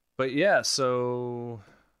But yeah, so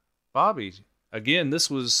Bobby, again,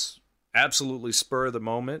 this was absolutely spur of the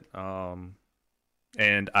moment.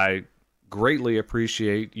 And I greatly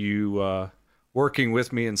appreciate you working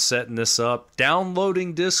with me and setting this up,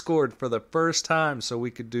 downloading Discord for the first time so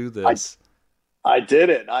we could do I this. I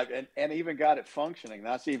did it. And even got it functioning.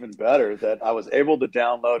 That's even better that I was able to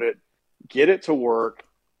download it, get it to work.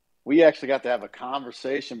 We actually got to have a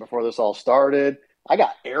conversation before this all started. I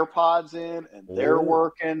got AirPods in and they're Oh,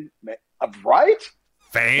 working. Right?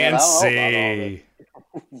 Man, I don't know about all this.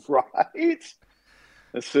 fancy.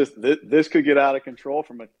 Right? This could get out of control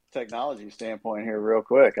from a technology standpoint here real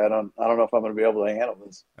quick. I don't know if I'm going to be able to handle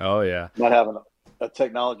this. Oh, yeah. Not having a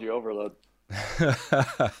technology overload.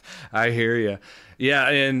 I hear you. Yeah,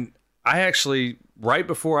 and I actually right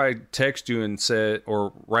before I text you and said,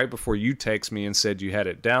 or right before you text me and said you had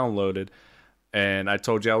it downloaded, and I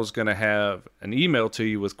told you I was going to have an email to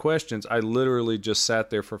you with questions. I literally just sat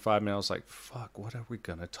there for 5 minutes, like, "Fuck, what are we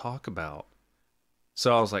going to talk about?"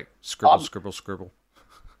 So I was like, "Scribble, Um, scribble, scribble."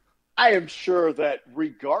 I am sure that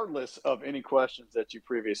regardless of any questions that you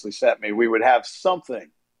previously sent me, we would have something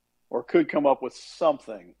or could come up with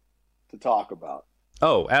something to talk about.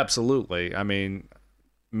 Oh, absolutely. I mean,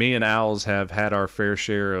 me and Owls have had our fair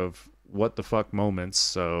share of what the fuck moments,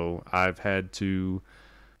 so I've had to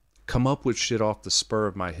come up with shit off the spur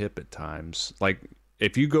of my hip at times. Like,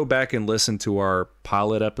 if you go back and listen to our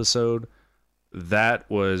pilot episode, that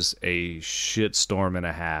was a shitstorm and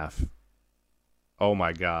a half. Oh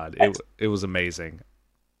my god, it was amazing.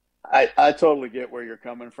 I totally get where you're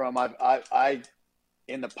coming from. I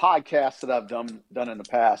in the podcasts that I've done in the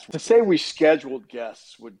past, to say we scheduled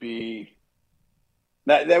guests would be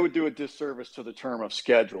that would do a disservice to the term of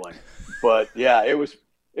scheduling. But yeah, it was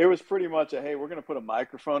pretty much a hey, we're going to put a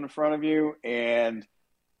microphone in front of you and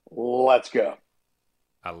let's go.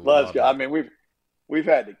 I Let's love go. I it. mean, we've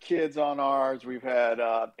had the kids on ours. We've had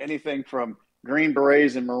anything from Green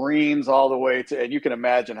Berets and Marines all the way to, and you can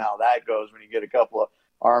imagine how that goes when you get a couple of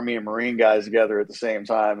Army and Marine guys together at the same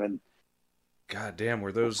time. And God damn,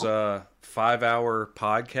 were those 5 hour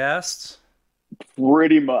podcasts?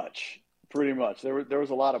 pretty much, there was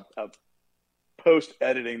a lot of post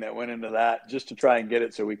editing that went into that just to try and get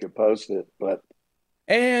it so we could post it. But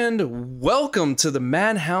And welcome to the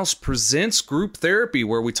Madhouse Presents Group Therapy,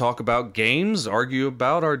 where we talk about games, argue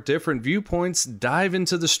about our different viewpoints, dive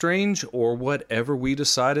into the strange, or whatever we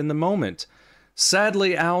decide in the moment.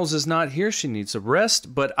 Sadly, Owls is not here. She needs a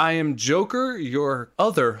rest, but I am Joker, your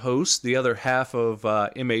other host, the other half of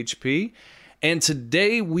MHP. And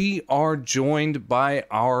today we are joined by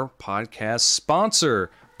our podcast sponsor,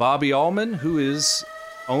 Bobby Allman, who is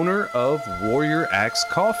owner of Warrior Axe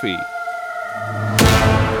Coffee.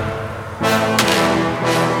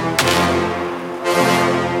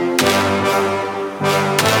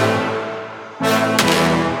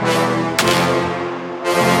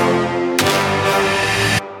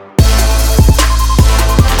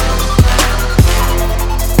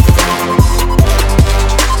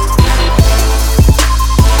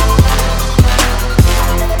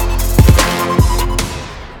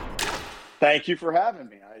 thank you for having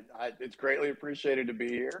me. It's greatly appreciated to be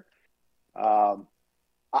here. Um,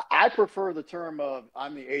 I prefer the term of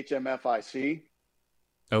I'm the HMFIC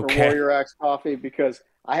for Okay. Warrior Axe Coffee because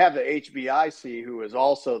I have the HBIC who is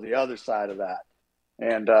also the other side of that.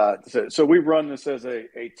 And so we run this as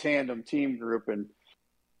a tandem team group. And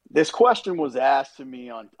this question was asked to me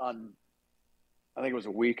on I think it was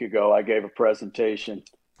a week ago. I gave a presentation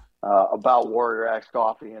about Warrior Axe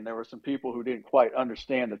Coffee, and there were some people who didn't quite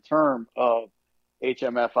understand the term of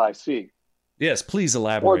HMFIC Yes, please or the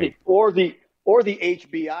elaborate. or the or the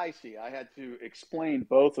HBIC. I had to explain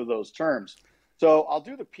both of those terms. So I'll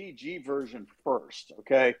do the PG version first.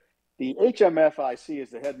 Okay, the HMFIC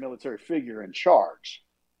is the head military figure in charge.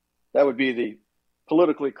 That would be the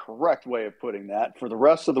politically correct way of putting that. For the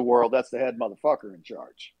rest of the world, that's the head motherfucker in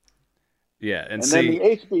charge. Yeah, and And then see,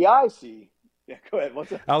 the HBIC, yeah, go ahead.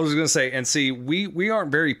 What's that? I was gonna say, and see, we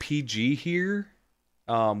aren't very PG here.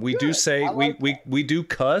 We do Good. say I we like we that. we do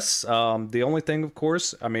cuss. The only thing, of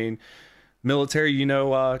course, I mean, military,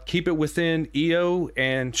 keep it within EO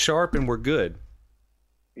and sharp, and we're good.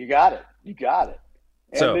 You got it. You got it.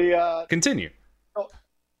 And So, the continue. oh,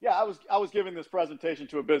 yeah, I was giving this presentation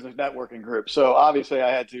to a business networking group, so obviously I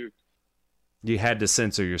had to You had to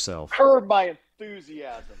censor yourself. curb my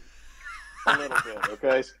enthusiasm a little bit.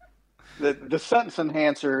 Okay, the sentence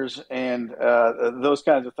enhancers and those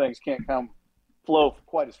kinds of things can't come flow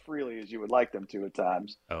quite as freely as you would like them to at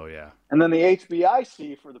times. Oh yeah. And then the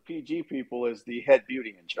HBIC for the PG people is the head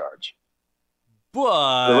beauty in charge. For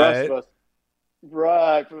the rest of But us,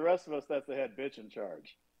 right? For the rest of us, that's the head bitch in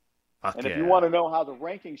charge. Fuck And if you yeah. want to know how the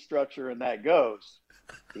ranking structure in that goes,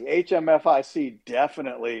 the HMFIC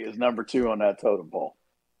definitely is number 2 on that totem pole.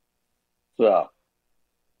 So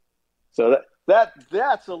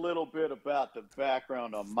that's a little bit about the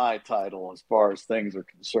background on my title as far as things are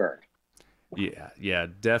concerned. Yeah,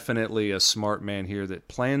 definitely a smart man here that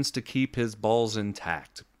plans to keep his balls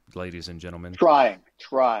intact, ladies and gentlemen. Trying.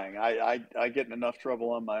 I get in enough trouble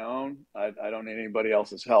on my own. I don't need anybody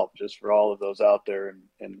else's help, just for all of those out there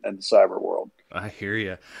in the cyber world. I hear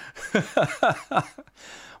you.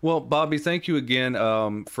 Well, Bobby, thank you again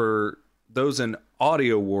for those in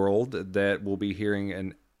audio world that will be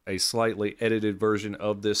hearing a slightly edited version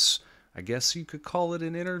of this. I guess you could call it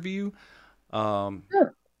an interview.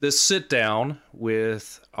 Sure. This sit down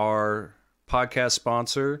with our podcast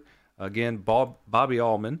sponsor, again, Bobby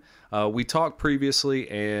Allman. We talked previously,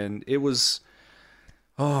 and it was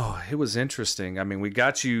interesting. I mean, we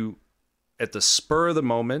got you at the spur of the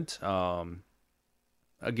moment.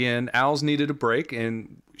 Again, Al's needed a break,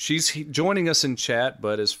 and she's joining us in chat.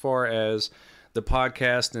 But as far as the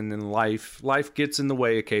podcast and then life gets in the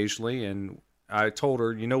way occasionally. And I told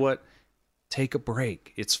her, you know what? Take a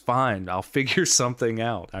break. It's fine. I'll figure something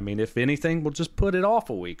out. I mean, if anything, we'll just put it off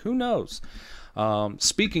a week. Who knows?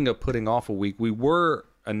 Speaking of putting off a week, we were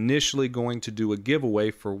initially going to do a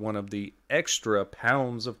giveaway for one of the extra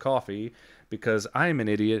pounds of coffee because I am an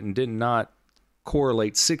idiot and did not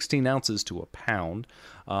correlate 16 ounces to a pound.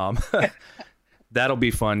 That'll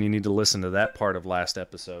be fun. You need to listen to that part of last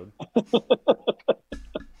episode.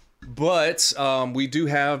 But we do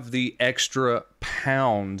have the extra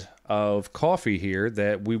pound of coffee here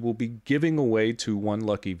that we will be giving away to one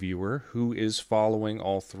lucky viewer who is following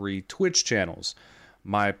all 3 Twitch channels.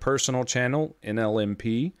 My personal channel,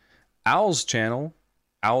 NLMP, Owl's channel,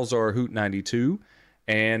 Owls Are Hoot 92,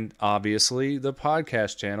 and obviously the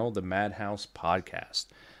podcast channel, the Madhouse Podcast.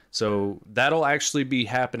 So that'll actually be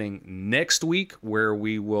happening next week, where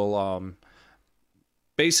we will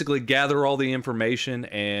basically gather all the information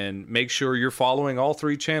and make sure you're following all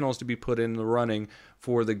 3 channels to be put in the running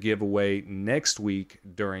for the giveaway next week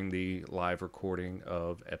during the live recording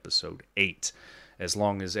of episode 8, as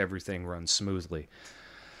long as everything runs smoothly.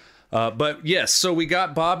 But yes, so we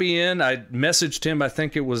got Bobby in. I messaged him, I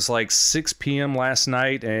think it was like 6 p.m. last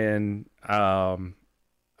night, and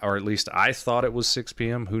or at least I thought it was 6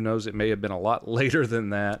 p.m. Who knows? It may have been a lot later than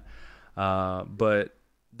that. But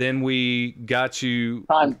then we got you.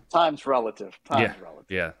 Time's relative. Relative.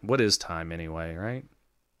 Yeah. What is time anyway, right?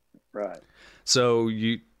 Right. So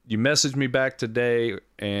you messaged me back today,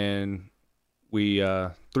 and we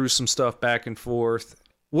threw some stuff back and forth.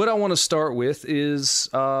 What I want to start with is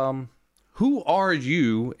who are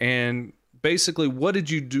you, and basically what did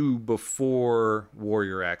you do before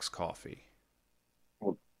Warrior Axe Coffee?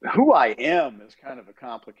 Well, who I am is kind of a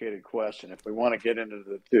complicated question. If we want to get into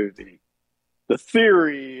the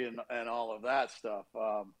theory and all of that stuff,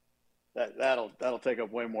 that'll take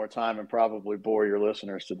up way more time and probably bore your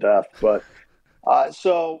listeners to death. But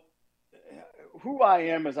so who I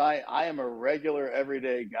am is I am a regular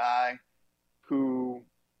everyday guy who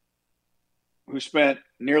spent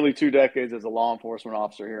nearly 2 decades as a law enforcement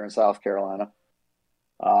officer here in South Carolina.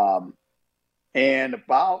 And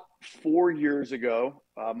about 4 years ago,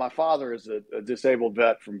 my father is a disabled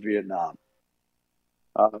vet from Vietnam.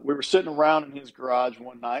 We were sitting around in his garage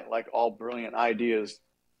one night, like all brilliant ideas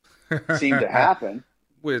seem to happen.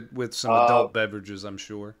 With some adult beverages, I'm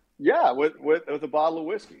sure. Yeah, with a bottle of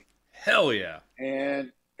whiskey. Hell yeah.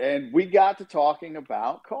 And we got to talking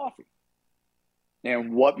about coffee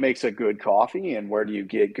and what makes a good coffee and where do you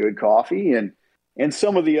get good coffee and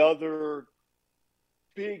some of the other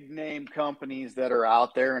big name companies that are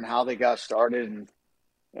out there and how they got started, and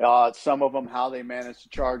some of them how they manage to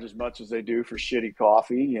charge as much as they do for shitty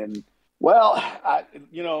coffee. And well,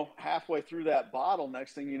 halfway through that bottle,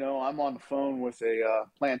 next thing you know, I'm on the phone with a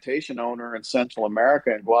plantation owner in Central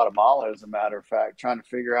America, in Guatemala, as a matter of fact, trying to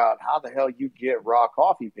figure out how the hell you get raw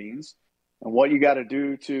coffee beans and what you got to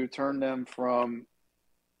do to turn them from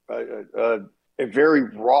a very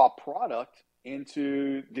raw product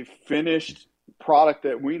into the finished product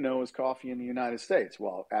that we know as coffee in the United States.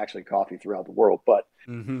 Well, actually coffee throughout the world, but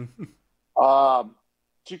so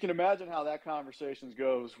you can imagine how that conversation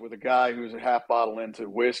goes with a guy who's a half bottle into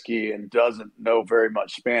whiskey and doesn't know very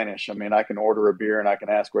much Spanish. I mean, I can order a beer and I can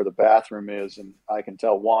ask where the bathroom is and I can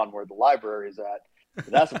tell Juan where the library is at, but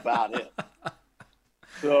that's about it.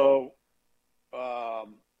 So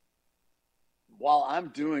while I'm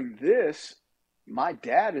doing this, my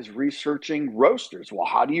dad is researching roasters. Well,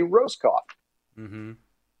 how do you roast coffee? Mm-hmm.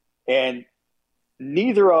 And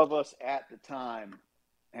neither of us at the time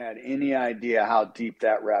had any idea how deep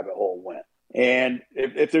that rabbit hole went. And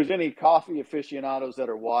if there's any coffee aficionados that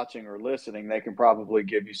are watching or listening, they can probably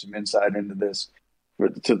give you some insight into this,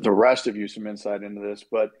 to the rest of you some insight into this.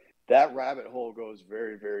 But that rabbit hole goes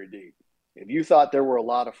very, very deep. If you thought there were a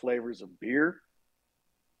lot of flavors of beer,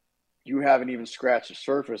 you haven't even scratched the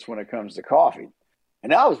surface when it comes to coffee.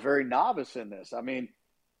 And I was very novice in this. I mean,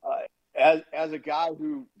 as a guy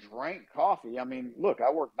who drank coffee, I mean, look,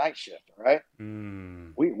 I worked night shift, right?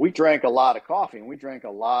 We drank a lot of coffee, and we drank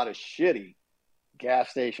a lot of shitty gas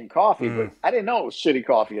station coffee, but I didn't know it was shitty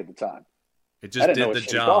coffee at the time. It just did the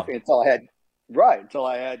job. Coffee until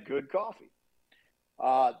I had good coffee.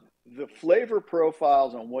 The flavor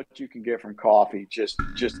profiles on what you can get from coffee just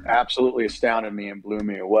absolutely astounded me and blew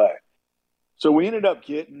me away. So we ended up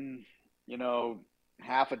getting,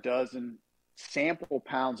 half a dozen sample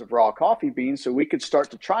pounds of raw coffee beans so we could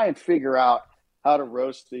start to try and figure out how to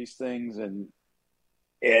roast these things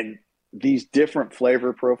and these different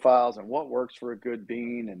flavor profiles and what works for a good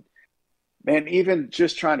bean. And man, even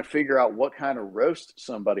just trying to figure out what kind of roast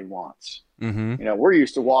somebody wants. We're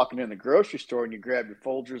used to walking in the grocery store and you grab your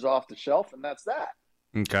Folgers off the shelf and that's that.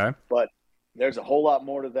 Okay. But there's a whole lot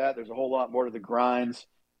more to that. There's a whole lot more to the grinds.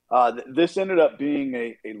 This ended up being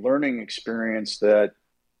a learning experience that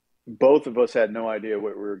both of us had no idea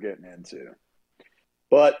what we were getting into.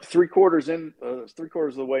 But three quarters of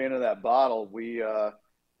the way into that bottle, we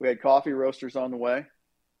had coffee roasters on the way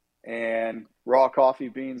and raw coffee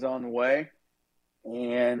beans on the way.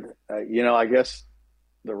 And, I guess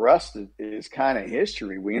the rest is kind of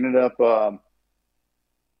history. We ended up,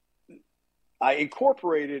 I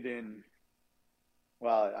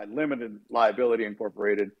Limited Liability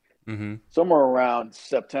Incorporated somewhere around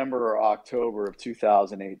September or October of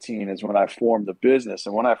 2018 is when I formed the business.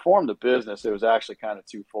 And when I formed the business, it was actually kind of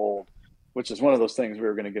twofold, which is one of those things we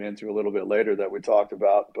were going to get into a little bit later that we talked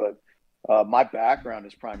about. But my background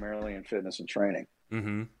is primarily in fitness and training.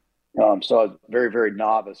 So I was very, very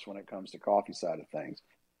novice when it comes to coffee side of things.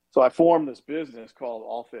 So I formed this business called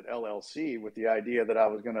AllFit LLC with the idea that I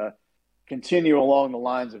was going to continue along the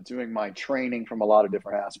lines of doing my training from a lot of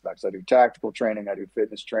different aspects. I do tactical training, I do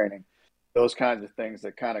fitness training, those kinds of things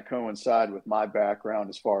that kind of coincide with my background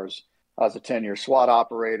as far as I was a 10-year SWAT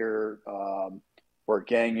operator, worked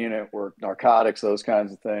gang unit, worked narcotics, those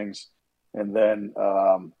kinds of things. And then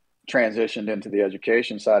transitioned into the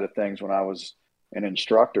education side of things when I was an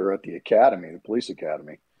instructor at the academy, the police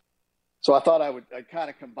academy. So I thought I'd kind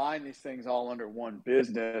of combine these things all under one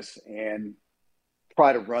business and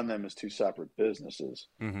try to run them as two separate businesses.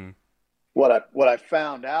 What I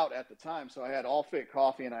found out at the time, so I had All Fit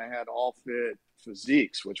Coffee and I had All Fit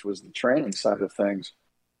Physiques, which was the training side of things.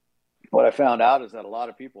 What I found out is that a lot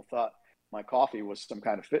of people thought my coffee was some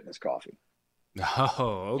kind of fitness coffee.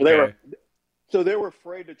 Oh, okay. So they were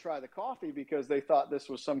afraid to try the coffee because they thought this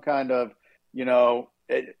was some kind of,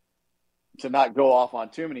 to not go off on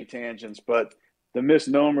too many tangents, but the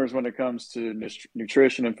misnomers when it comes to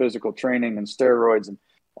nutrition and physical training and steroids and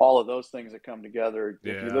all of those things that come together.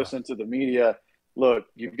 Yeah. If you listen to the media, look,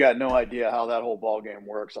 you've got no idea how that whole ball game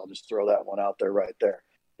works. I'll just throw that one out there right there.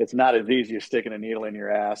 It's not as easy as sticking a needle in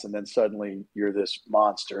your ass and then suddenly you're this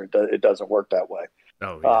monster. It doesn't work that way.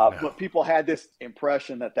 Oh, yeah, no. But people had this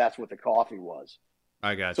impression that that's what the coffee was.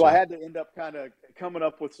 I got you. So I had to end up kind of coming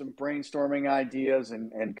up with some brainstorming ideas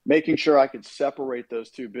and making sure I could separate those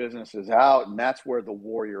two businesses out. And that's where the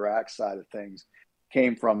Warrior Axe side of things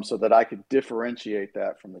came from, so that I could differentiate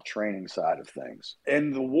that from the training side of things.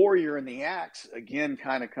 And the Warrior and the Axe, again,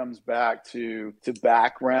 kind of comes back to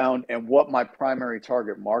background and what my primary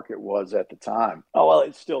target market was at the time. Oh, well,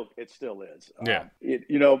 it still is. Yeah.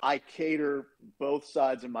 I cater both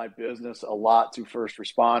sides of my business a lot to first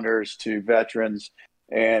responders, to veterans,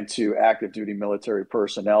 and to active duty military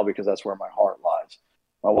personnel, because that's where my heart lies.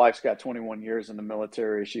 My wife's got 21 years in the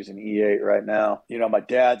military. She's an E8 right now. My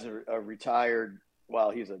dad's a retired,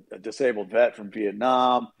 he's a disabled vet from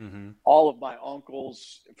Vietnam. All of my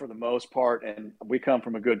uncles, for the most part, and we come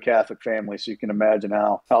from a good Catholic family, so you can imagine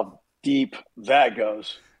how deep that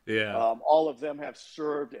goes. Yeah. All of them have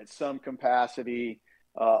served at some capacity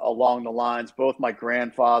along the lines. Both my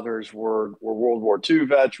grandfathers were World War II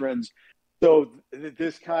veterans. So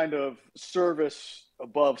this kind of service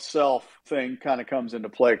above self thing kind of comes into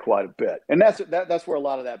play quite a bit. And that's where a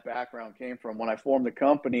lot of that background came from. When I formed the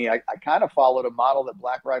company, I kind of followed a model that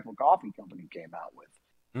Black Rifle Coffee Company came out with.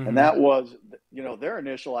 And that was, their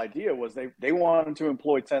initial idea was they wanted to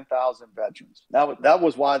employ 10,000 veterans. That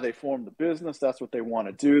was why they formed the business. That's what they want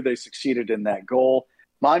to do. They succeeded in that goal.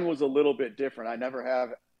 Mine was a little bit different. I never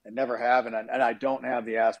have, and I don't have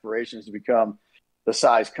the aspirations to become the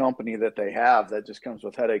size company that they have. That just comes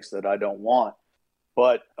with headaches that I don't want.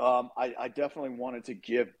 But I definitely wanted to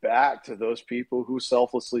give back to those people who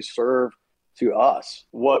selflessly serve to us.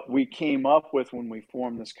 What we came up with when we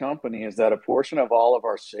formed this company is that a portion of all of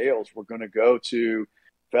our sales were going to go to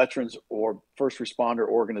veterans or first responder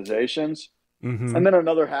organizations. Mm-hmm. And then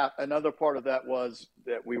another part of that was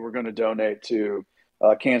that we were going to donate to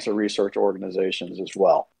cancer research organizations as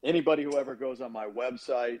well. Anybody who ever goes on my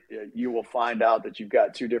website, you will find out that you've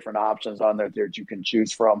got two different options on there that you can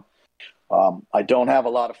choose from. I don't have a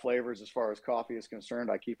lot of flavors as far as coffee is concerned.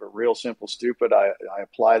 I keep it real simple, stupid. I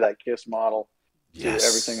apply that KISS model to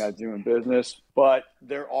everything I do in business. But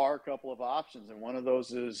there are a couple of options, and one of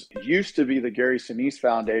those used to be the Gary Sinise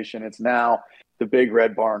Foundation. It's now the Big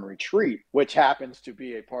Red Barn Retreat, which happens to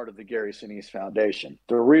be a part of the Gary Sinise Foundation.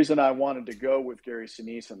 The reason I wanted to go with Gary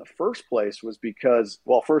Sinise in the first place was because,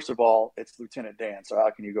 well, first of all, it's Lieutenant Dan, so how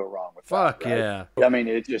can you go wrong with that? Fuck right? yeah. I mean,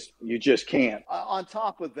 you just can't. On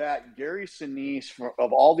top of that, Gary Sinise,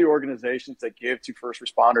 of all the organizations that give to first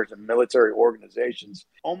responders and military organizations,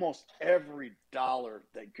 almost every dollar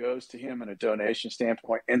that goes to him in a donation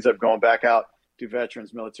standpoint ends up going back out to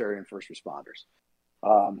veterans, military, and first responders.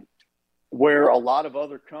 Where a lot of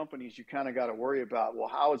other companies, you kind of got to worry about, well,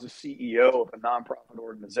 how is a CEO of a nonprofit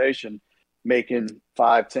organization making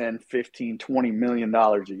 $5, 10, 15, $20 million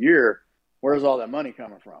a year? Where's all that money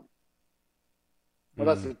coming from? Well,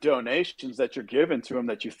 that's the donations that you're giving to them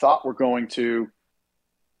that you thought were going to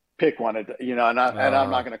pick one, and I'm not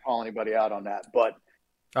going to call anybody out on that, but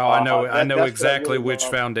I know exactly which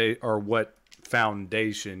foundation or what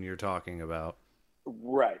foundation you're talking about.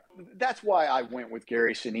 Right. That's why I went with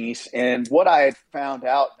Gary Sinise. And what I had found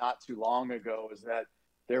out not too long ago is that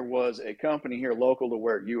there was a company here local to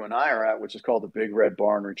where you and I are at, which is called the Big Red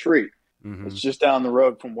Barn Retreat. Mm-hmm. It's just down the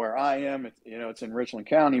road from where I am. It's in Richland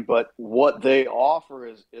County. But what they offer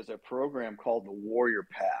is a program called the Warrior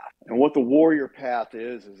Path. And what the Warrior Path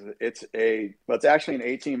is it's actually an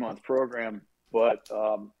 18-month program, but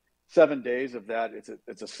 7 days of that, it's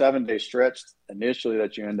a 7-day stretch initially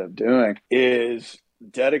that you end up doing, is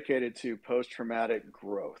dedicated to post-traumatic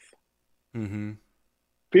growth. Mm-hmm.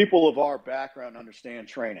 People of our background understand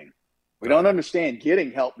training. We don't understand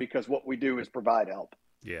getting help because what we do is provide help.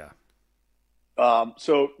 Yeah.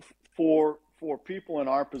 So for people in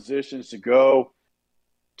our positions to go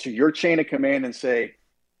to your chain of command and say,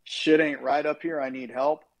 shit ain't right up here, I need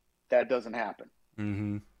help, that doesn't happen.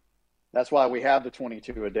 Mm-hmm. That's why we have the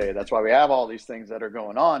 22 a day. That's why we have all these things that are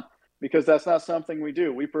going on, because that's not something we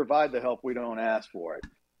do. We provide the help. We don't ask for it.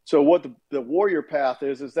 So what the Warrior Path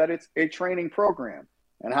is that it's a training program.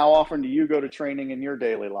 And how often do you go to training in your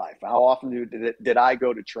daily life? How often did I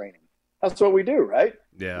go to training? That's what we do, right?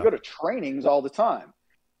 Yeah. We go to trainings all the time.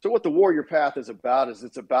 So what the Warrior Path is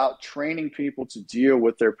it's about training people to deal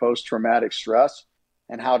with their post-traumatic stress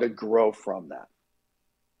and how to grow from that.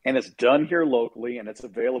 And it's done here locally, and it's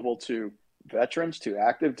available to veterans, to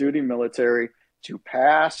active duty military, to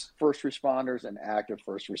past first responders and active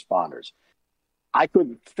first responders. I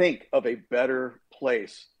couldn't think of a better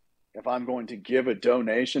place if I'm going to give a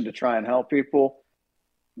donation to try and help people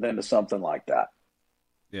than to something like that.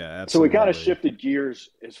 Yeah, absolutely. So we kind of shifted gears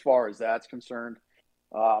as far as that's concerned,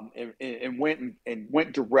 and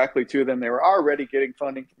went directly to them. They were already getting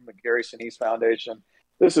funding from the Gary Sinise Foundation.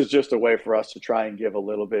 This is just a way for us to try and give a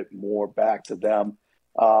little bit more back to them.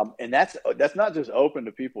 And that's not just open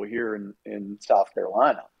to people here in South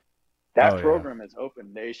Carolina. That program is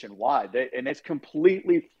open nationwide. And it's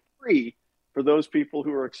completely free for those people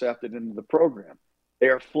who are accepted into the program. They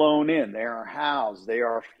are flown in, they are housed, they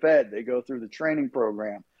are fed, they go through the training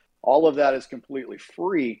program. All of that is completely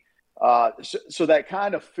free. So that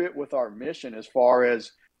kind of fit with our mission as far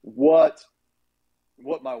as what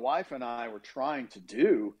my wife and I were trying to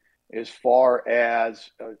do as far as,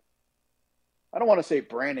 I don't want to say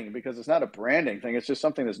branding because it's not a branding thing. It's just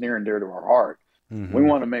something that's near and dear to our heart. Mm-hmm. We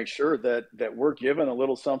want to make sure that we're giving a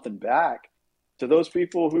little something back to those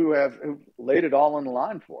people who have laid it all on the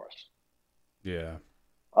line for us. Yeah,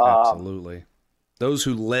 absolutely. Those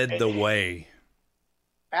who led the way.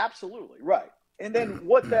 Absolutely, right. And then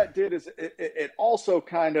what that did is it also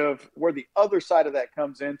kind of, where the other side of that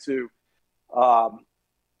comes into,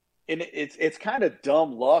 and it's kind of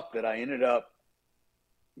dumb luck that I ended up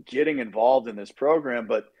getting involved in this program,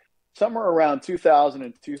 but somewhere around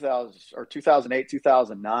 2008,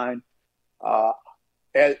 2009,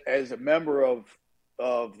 as a member of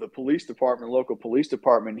the police department, local police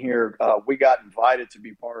department here, we got invited to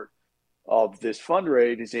be part of this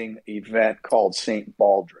fundraising event called St.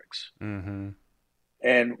 Baldrick's. Mm-hmm.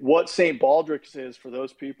 And what St. Baldrick's is, for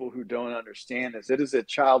those people who don't understand, is it is a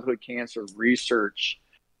childhood cancer research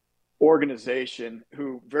organization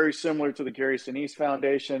who, very similar to the Gary Sinise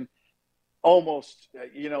Foundation, almost,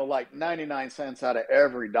 like 99 cents out of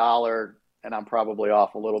every dollar, and I'm probably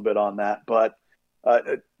off a little bit on that, but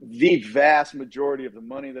the vast majority of the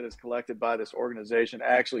money that is collected by this organization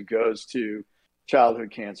actually goes to childhood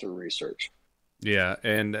cancer research. Yeah,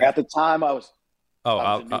 and at the time I was oh,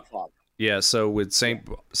 a new father. Yeah, so with St.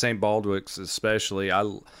 Baldrick's especially, I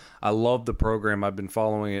love the program. I've been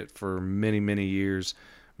following it for many, many years.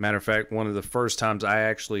 Matter of fact, one of the first times I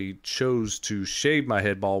actually chose to shave my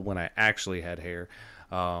head bald when I actually had hair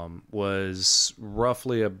was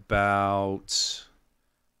roughly about,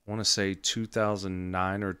 I want to say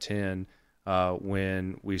 2009 or 10,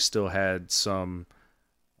 when we still had some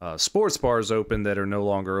sports bars open that are no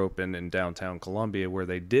longer open in downtown Columbia, where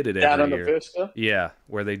they did it every year. Down in the Vista? Yeah,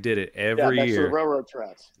 where they did it every year. Next to the railroad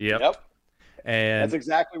tracks. Yep. And that's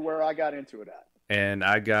exactly where I got into it at. And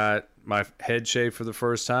I got my head shaved for the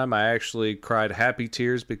first time. I actually cried happy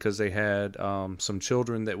tears because they had some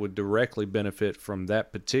children that would directly benefit from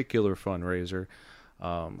that particular fundraiser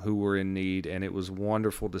who were in need. And it was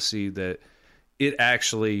wonderful to see that it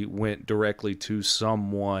actually went directly to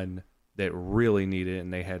someone that really needed it,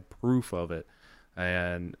 and they had proof of it.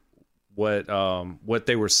 And what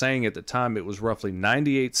they were saying at the time, it was roughly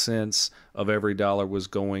 98 cents of every dollar was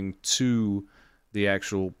going to the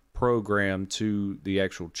actual program, to the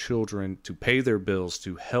actual children, to pay their bills,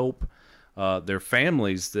 to help their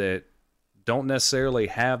families that don't necessarily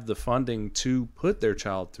have the funding to put their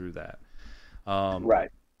child through that.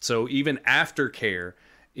 Right. So even aftercare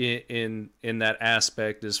in that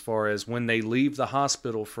aspect, as far as when they leave the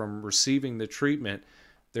hospital from receiving the treatment,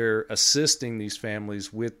 they're assisting these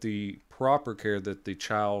families with the proper care that the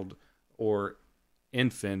child or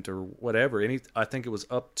infant or whatever, I think it was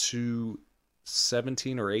up to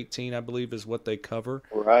 17 or 18, I believe, is what they cover.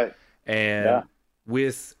 Right. And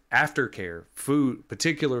with aftercare, food,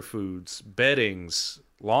 particular foods, beddings,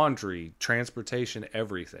 laundry, transportation,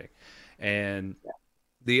 everything. And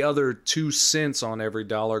the other 2 cents on every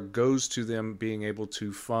dollar goes to them being able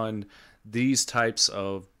to fund these types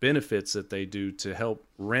of benefits that they do to help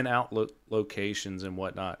rent out locations and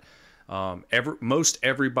whatnot. Most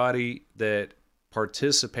everybody that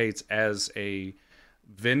participates as a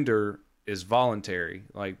vendor is voluntary.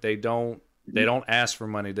 Like they don't ask for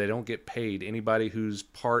money. They don't get paid. Anybody who's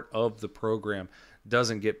part of the program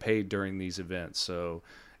doesn't get paid during these events. So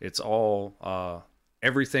it's all,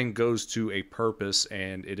 everything goes to a purpose,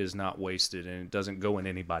 and it is not wasted, and it doesn't go in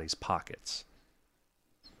anybody's pockets.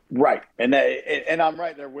 Right. And I'm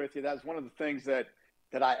right there with you. That's one of the things that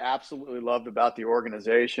I absolutely loved about the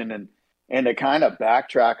organization. And to kind of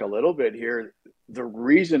backtrack a little bit here, the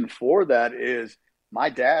reason for that is my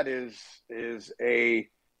dad is a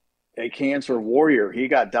cancer warrior. He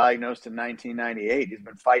got diagnosed in 1998. He's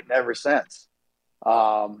been fighting ever since.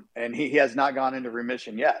 And he has not gone into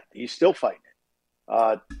remission yet. He's still fighting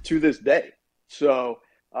it to this day. So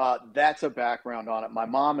that's a background on it. My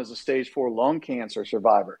mom is a stage 4 lung cancer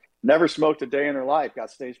survivor. Never smoked a day in her life, got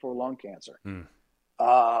stage 4 lung cancer.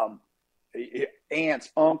 Aunts,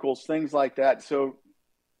 uncles, things like that. So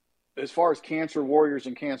as far as cancer warriors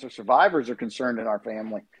and cancer survivors are concerned in our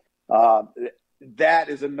family, that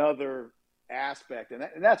is another aspect.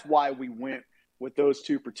 And that's why we went with those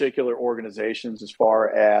two particular organizations as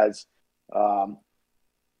far as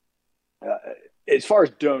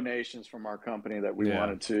donations from our company that we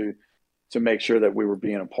wanted to make sure that we were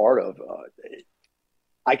being a part of.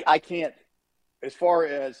 I can't, as far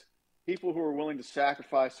as people who are willing to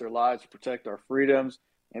sacrifice their lives to protect our freedoms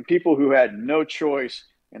and people who had no choice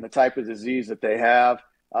in the type of disease that they have,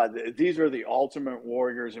 these are the ultimate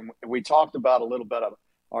warriors. And we talked about a little bit of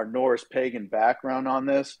our Norse pagan background on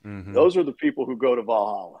this. Mm-hmm. Those are the people who go to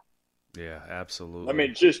Valhalla. Yeah, absolutely. I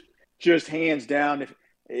mean, just hands down,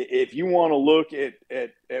 if you want to look at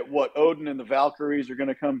what Odin and the Valkyries are going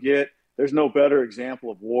to come get, there's no better example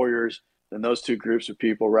of warriors than those two groups of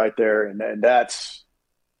people right there. And that's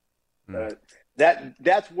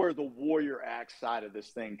that's where the warrior act side of this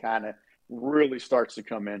thing kind of really starts to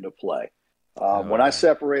come into play. When I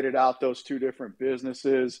separated out those two different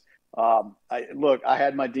businesses, I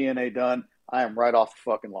had my DNA done. I am right off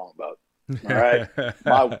the fucking longboat. All right.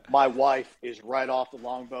 My wife is right off the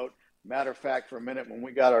longboat. Matter of fact, for a minute, when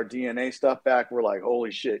we got our DNA stuff back, we're like,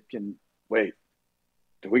 holy shit, do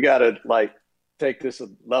we got to take this a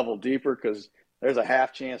level deeper? Cause there's a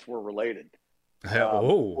half chance we're related.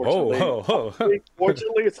 Fortunately,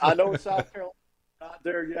 I know it's South Carolina, not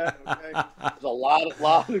there yet. Okay. There's a lot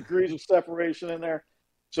of degrees of separation in there.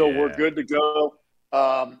 So we're good to go.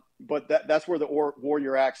 But that's where the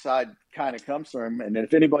Warrior Axe side kind of comes from. And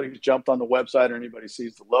if anybody's jumped on the website or anybody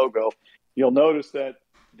sees the logo, you'll notice that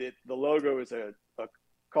the logo is a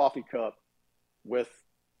coffee cup with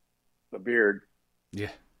a beard.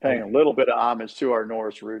 Yeah. Paying a little bit of homage to our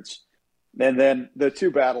Norse roots. And then the two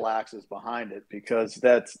battle axes behind it, because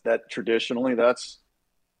traditionally that's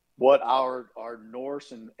what our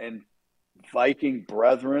Norse and Viking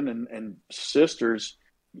brethren and sisters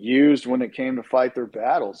used when it came to fight their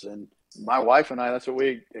battles. And my wife and I, that's what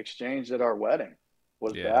we exchanged at our wedding,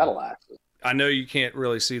 was battle axes. I know you can't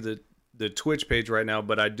really see the Twitch page right now,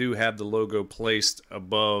 but I do have the logo placed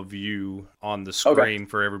above you on the screen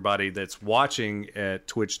for everybody that's watching at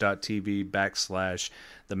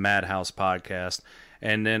twitch.tv/the Madhouse Podcast.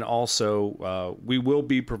 And then also, we will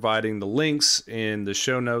be providing the links in the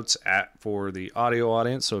show notes for the audio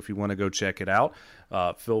audience. So if you want to go check it out,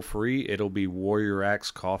 feel free. It'll be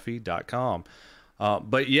warrioraxecoffee.com.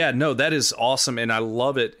 But yeah, no, that is awesome. And I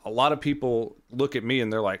love it. A lot of people look at me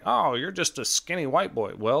and they're like, oh, you're just a skinny white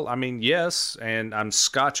boy. Well, I mean, yes, and I'm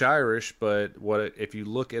Scotch Irish, but if you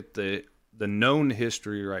look at the known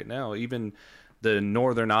history right now, even the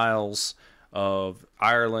Northern Isles of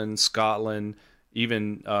Ireland, Scotland,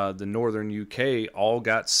 even the Northern UK all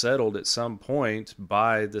got settled at some point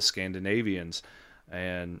by the Scandinavians.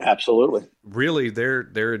 And absolutely, really,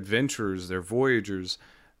 they're adventurers, they're voyagers.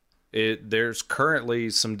 There's currently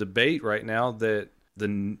some debate right now that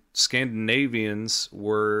the Scandinavians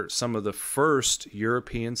were some of the first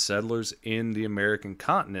European settlers in the American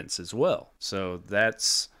continents as well. So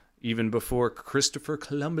that's even before Christopher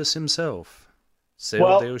Columbus himself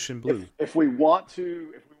sailed the ocean blue. If we want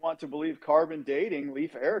to believe carbon dating,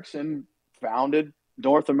 Leif Erikson founded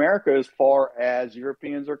North America as far as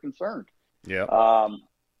Europeans are concerned. Yeah.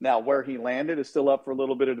 Now, where he landed is still up for a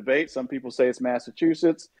little bit of debate. Some people say it's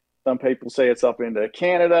Massachusetts. Some people say it's up into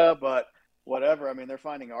Canada, but whatever. I mean, they're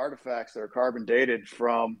finding artifacts that are carbon dated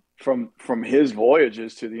from his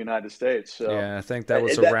voyages to the United States. So yeah, I think that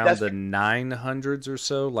was around the 900s or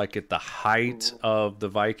so, like at the height of the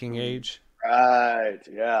Viking Age. Right.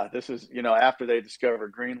 Yeah. This is, after they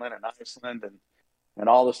discovered Greenland and Iceland and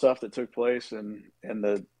all the stuff that took place in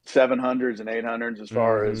the 700s and 800s as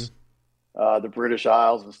far as the British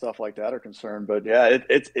Isles and stuff like that are concerned. But yeah,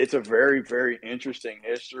 it's a very, very interesting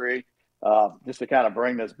history. Just to kind of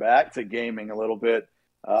bring this back to gaming a little bit,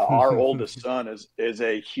 our oldest son is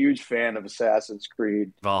a huge fan of Assassin's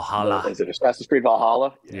Creed Valhalla. Is it Assassin's Creed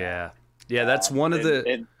Valhalla? Yeah. That's one of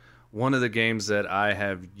the games that I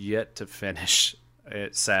have yet to finish.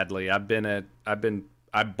 Sadly, I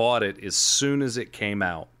bought it as soon as it came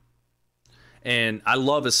out, and I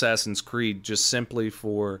love Assassin's Creed just simply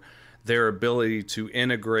for their ability to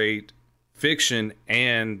integrate fiction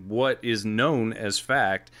and what is known as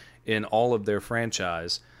fact in all of their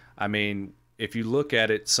franchise. I mean, if you look at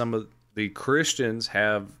it, some of the Christians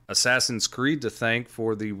have Assassin's Creed to thank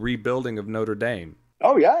for the rebuilding of Notre Dame.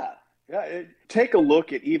 Oh, yeah. Yeah. Take a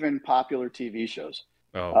look at even popular TV shows.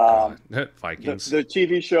 Oh, God. Vikings. The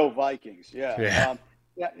TV show Vikings. Yeah.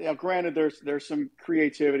 Granted, there's some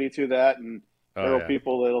creativity to that, and there are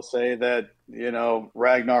people that'll say that,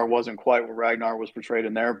 Ragnar wasn't quite what Ragnar was portrayed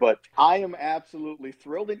in there, but I am absolutely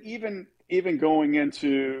thrilled. And even going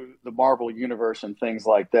into the Marvel universe and things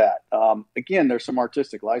like that. Again, there's some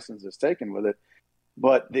artistic licenses taken with it,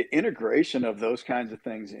 but the integration of those kinds of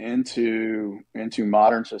things into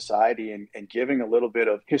modern society and giving a little bit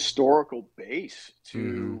of historical base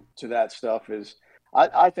to that stuff is,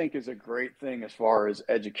 I think, is a great thing as far as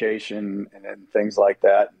education and things like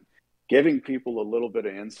that. Giving people a little bit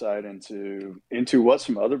of insight into what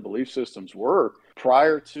some other belief systems were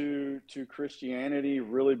prior to Christianity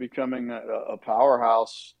really becoming a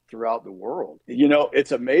powerhouse throughout the world.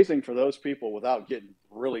 It's amazing for those people, without getting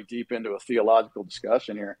really deep into a theological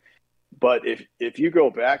discussion here. But if you go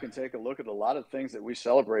back and take a look at a lot of things that we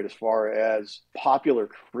celebrate as far as popular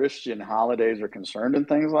Christian holidays are concerned and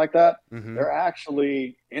things like that, they're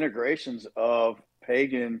actually integrations of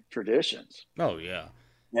pagan traditions. Oh, yeah.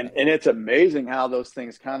 And it's amazing how those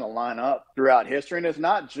things kind of line up throughout history. And it's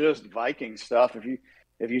not just Viking stuff. If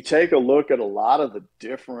you take a look at a lot of the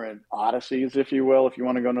different Odysseys, if you will, if you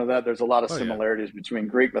want to go into that, there's a lot of similarities between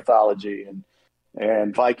Greek mythology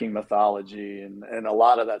and Viking mythology and a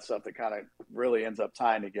lot of that stuff that kind of really ends up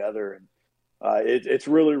tying together. And it's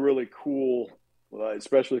really, really cool,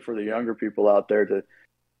 especially for the younger people out there to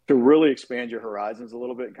really expand your horizons a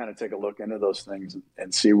little bit and kind of take a look into those things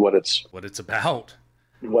and see what it's about.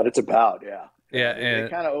 What it's about, yeah. Yeah, and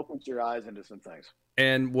it kind of opens your eyes into some things.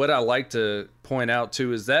 And what I like to point out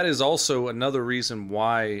too is that is also another reason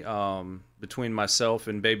why, between myself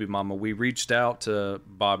and baby mama, we reached out to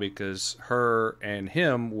Bobby, because her and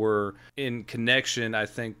him were in connection, I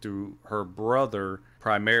think, through her brother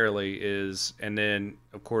primarily is, and then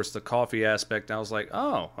of course the coffee aspect. And I was like,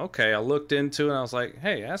 oh, okay. I looked into it and I was like,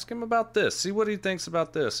 hey, ask him about this, see what he thinks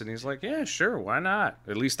about this. And he's like, yeah, sure, why not?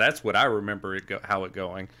 At least that's what I remember how it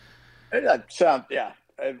going. Yeah.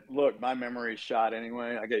 Look, my memory's shot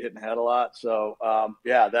anyway. I get hit in the head a lot, so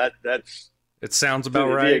yeah, that's It sounds about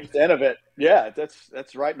the right. extent of it. Yeah,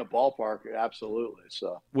 that's right in the ballpark. Absolutely.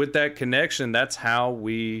 So with that connection, that's how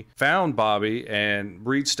we found Bobby and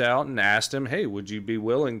reached out and asked him, hey, would you be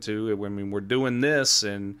willing to? I mean, we're doing this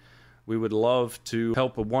and we would love to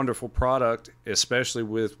help a wonderful product, especially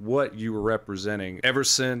with what you were representing. Ever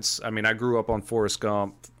since, I mean, I grew up on Forrest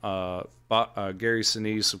Gump. Gary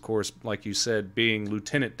Sinise, of course, like you said, being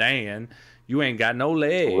Lieutenant Dan, you ain't got no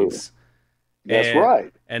legs. That's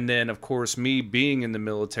right. And then, of course, me being in the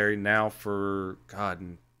military now for,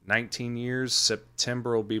 19 years.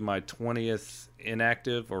 September will be my 20th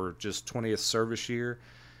inactive, or just 20th service year.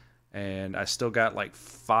 And I still got like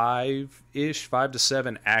 5 to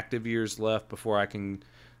 7 active years left before I can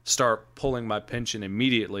start pulling my pension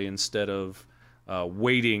immediately, instead of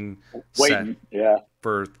waiting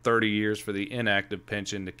for 30 years for the inactive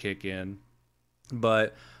pension to kick in.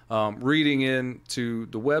 But reading into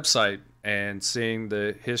the website and seeing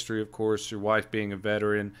the history, of course, your wife being a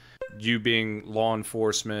veteran, you being law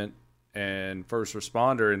enforcement and first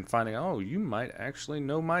responder, and finding, oh, you might actually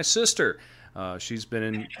know my sister. She's been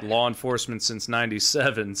in law enforcement since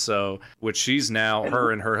 '97, so which she's now,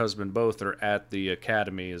 her and her husband both are at the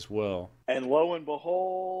academy as well. And lo and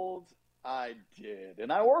behold, I did,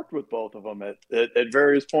 and I worked with both of them at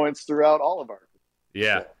various points throughout all of our.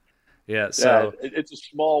 Yeah. So. Yeah, so it's a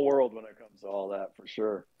small world when it comes to all that, for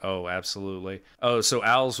sure. Oh, absolutely. Oh, so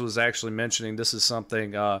Al's was actually mentioning this is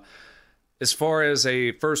something as far as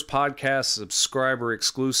a first podcast subscriber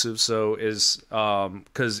exclusive. So is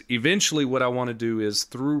because eventually what I want to do is,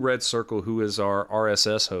 through Red Circle, who is our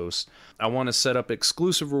RSS host, I want to set up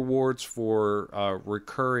exclusive rewards for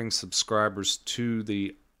recurring subscribers to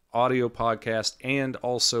the audio podcast and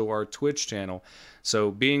also our Twitch channel.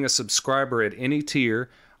 So being a subscriber at any tier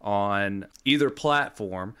on either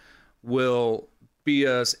platform will be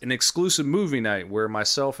an exclusive movie night where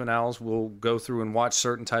myself and Al's will go through and watch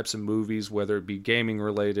certain types of movies, whether it be gaming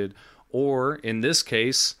related, or in this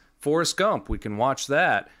case, Forrest Gump. We can watch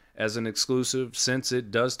that as an exclusive, since it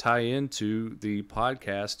does tie into the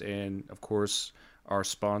podcast and, of course, our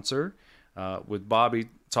sponsor, with Bobby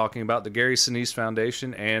talking about the Gary Sinise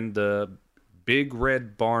Foundation and the Big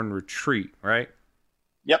Red Barn Retreat, right?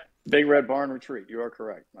 Yep. Big Red Barn Retreat. You are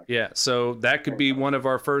correct. Yeah, so that could be one of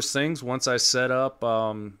our first things once I set up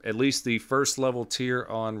at least the first level tier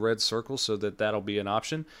on Red Circle, so that'll be an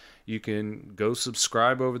option. You can go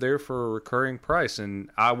subscribe over there for a recurring price,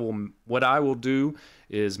 and what I will do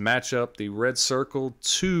is match up the Red Circle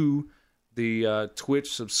to the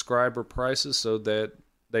Twitch subscriber prices so that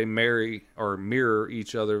they mirror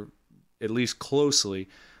each other at least closely.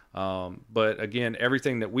 But again,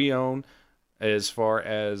 everything that we own, as far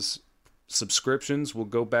as subscriptions, will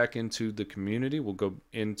go back into the community, will go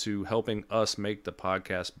into helping us make the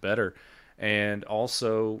podcast better. And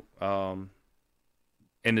also,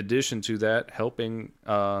 in addition to that, helping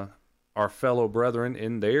our fellow brethren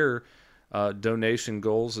in their donation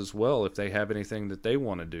goals as well, if they have anything that they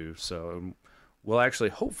want to do. So we'll actually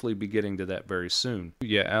hopefully be getting to that very soon.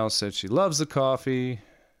 Yeah, Al said she loves the coffee,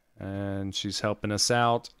 and she's helping us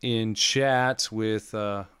out in chat with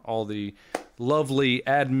all the lovely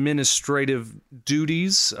administrative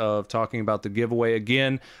duties of talking about the giveaway.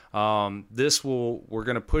 Again, we're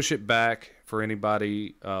going to push it back for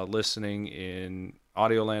anybody listening in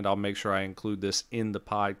Audioland. I'll make sure I include this in the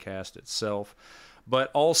podcast itself,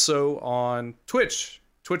 but also on Twitch.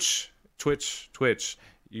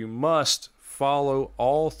 You must follow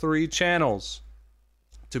all 3 channels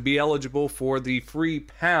to be eligible for the free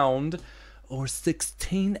pound or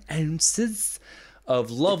 16 ounces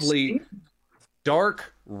of lovely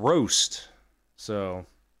dark roast. So,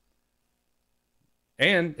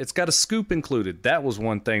 and it's got a scoop included. That was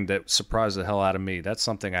one thing that surprised the hell out of me. That's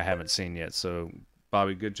something I haven't seen yet. So,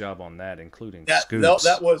 Bobby, good job on that, including scoops. No,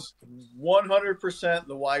 that was 100%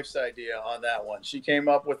 the wife's idea on that one. She came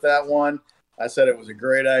up with that one. I said it was a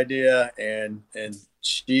great idea, and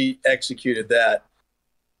she executed that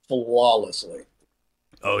flawlessly.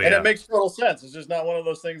 Oh, yeah. And it makes total sense. It's just not one of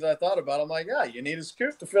those things I thought about. I'm like, yeah, you need a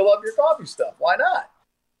scoop to fill up your coffee stuff. Why not?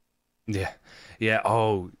 Yeah.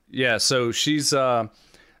 Oh, yeah. So she's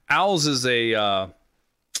Owls is a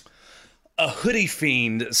a hoodie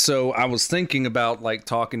fiend. So I was thinking about like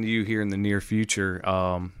talking to you here in the near future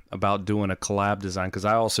about doing a collab design, because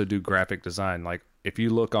I also do graphic design. Like if you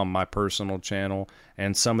look on my personal channel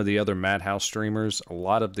and some of the other Madhouse streamers, a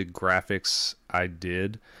lot of the graphics I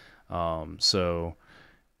did. So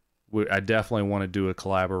I definitely want to do a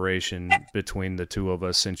collaboration between the two of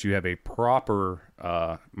us, since you have a proper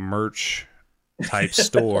merch type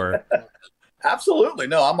store. Absolutely.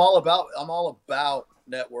 No, I'm all about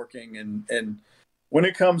networking, and when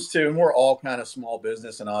it comes to, and we're all kind of small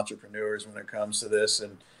business and entrepreneurs when it comes to this.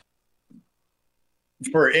 And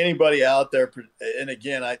for anybody out there, and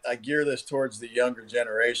again, I gear this towards the younger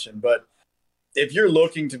generation, but if you're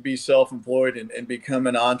looking to be self-employed and become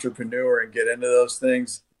an entrepreneur and get into those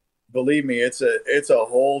things, believe me, it's a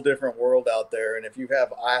whole different world out there. And if you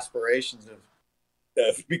have aspirations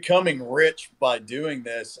of becoming rich by doing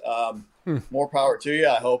this, more power to you.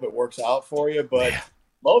 I hope it works out for you. But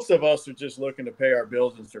most of us are just looking to pay our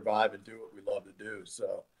bills and survive and do what we love to do.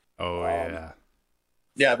 So,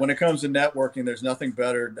 yeah, when it comes to networking, there's nothing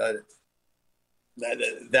better.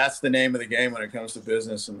 That's the name of the game when it comes to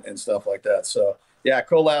business and stuff like that. So, yeah,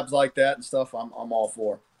 collabs like that and stuff, I'm all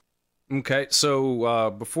for. Okay,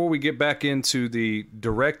 so before we get back into the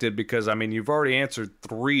directed, because I mean, you've already answered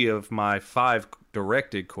 3 of my 5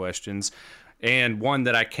 directed questions, and one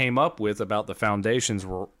that I came up with about the foundations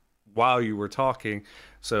while you were talking.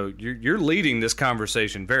 So you're leading this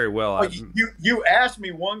conversation very well. Well, you asked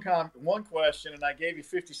me one question, and I gave you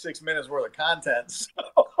 56 minutes worth of content. So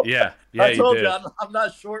yeah, I told you I'm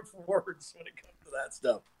not short for words when it comes to that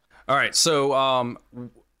stuff. All right, so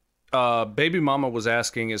Baby Mama was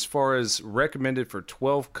asking, as far as recommended for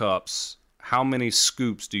 12 cups, how many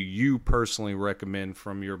scoops do you personally recommend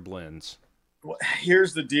from your blends? Well,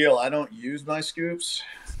 here's the deal. I don't use my scoops.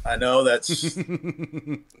 I know that's...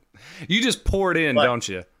 You just pour it in, don't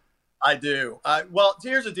you? I do. Well,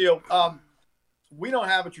 here's the deal. We don't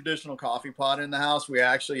have a traditional coffee pot in the house. We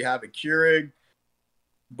actually have a Keurig,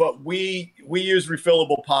 but we use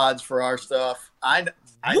refillable pods for our stuff. I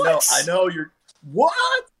know you're... What?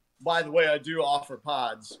 By the way, I do offer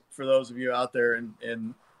pods for those of you out there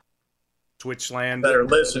in Twitch land that are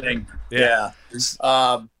listening. Yeah.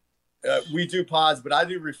 We do pods, but I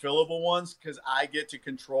do refillable ones because I get to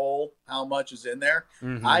control how much is in there.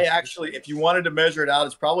 Mm-hmm. I actually, if you wanted to measure it out,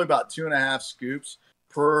 it's probably about 2.5 scoops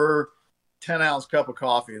per 10-ounce cup of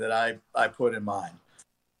coffee that I put in mine.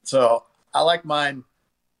 So I like mine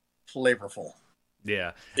flavorful.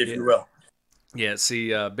 Yeah. If you will. Yeah.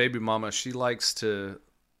 See, Baby Mama, she likes to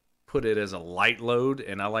put it as a light load,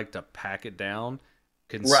 and I like to pack it down,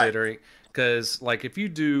 considering, because like if you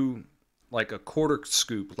do like a 1/4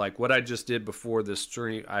 scoop, like what I just did before this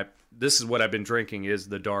stream, this is what I've been drinking, is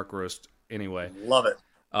the dark roast anyway. Love it.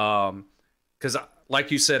 Because like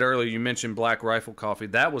you said earlier, you mentioned Black Rifle coffee.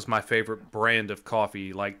 That was my favorite brand of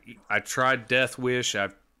coffee. Like I tried Death Wish,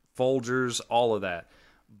 Folgers, all of that,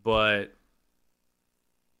 but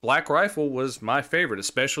Black Rifle was my favorite,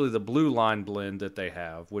 especially the Blue Line blend that they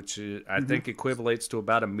have, which I think equivalates to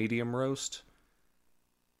about a medium roast.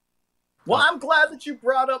 Well, I'm glad that you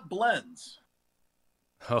brought up blends.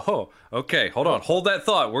 Oh, okay. Hold on. Hold that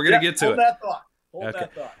thought. We're going to get to it. Hold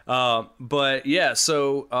that thought. But yeah,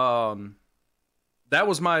 so that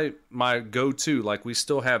was my go-to. Like we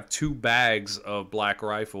still have 2 bags of Black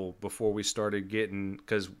Rifle before we started getting,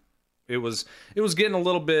 because it was getting a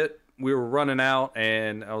little bit, we were running out,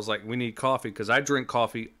 and I was like, we need coffee, because I drink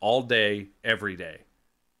coffee all day, every day.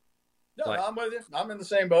 No, I'm with you. I'm in the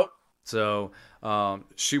same boat. So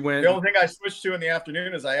she went. The only thing I switched to in the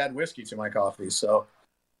afternoon is I add whiskey to my coffee. So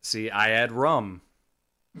see, I add rum.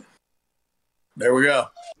 There we go.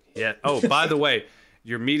 Yeah. Oh, by the way,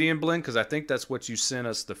 your medium blend, because I think that's what you sent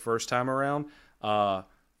us the first time around.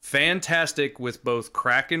 Fantastic with both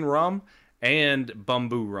Kraken rum and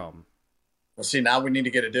Bamboo rum. Well, see, now we need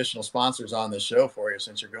to get additional sponsors on this show for you,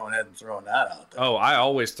 since you're going ahead and throwing that out there. Oh, I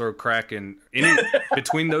always throw Kraken.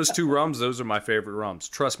 Between those 2 rums, those are my favorite rums.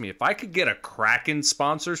 Trust me, if I could get a Kraken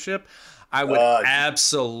sponsorship, I would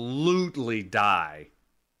absolutely die.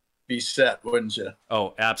 Be set, wouldn't you?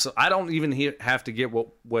 Oh, absolutely. I don't even have to get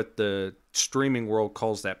what the streaming world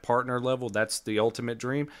calls that partner level. That's the ultimate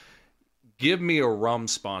dream. Give me a rum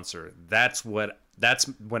sponsor. That's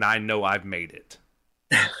when I know I've made it.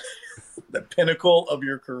 The pinnacle of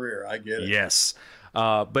your career. I get it. Yes.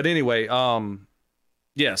 But anyway,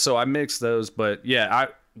 yeah, so I mixed those, but yeah,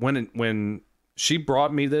 when she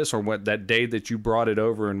brought me this, or that day that you brought it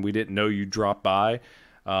over and we didn't know you dropped by,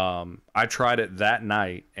 I tried it that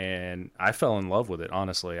night and I fell in love with it,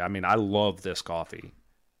 honestly. I mean, I love this coffee.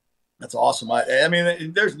 That's awesome. I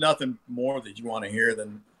mean, there's nothing more that you want to hear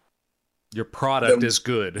than Your product is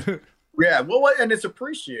good. Yeah, well, and it's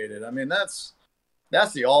appreciated. I mean, that's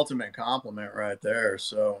the ultimate compliment right there.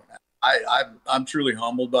 So I'm truly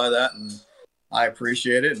humbled by that, and I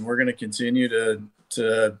appreciate it. And we're going to continue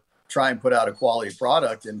to try and put out a quality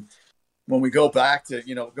product. And when we go back to,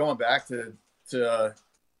 going back to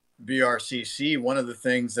BRCC, one of the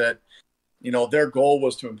things that, their goal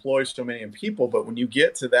was to employ so many people. But when you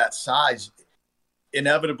get to that size,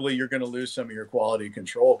 inevitably you're going to lose some of your quality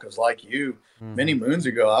control. Because like you, many moons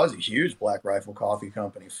ago, I was a huge Black Rifle Coffee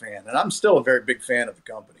Company fan, and I'm still a very big fan of the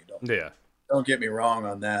company. Don't get me wrong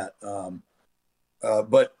on that.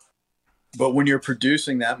 But when you're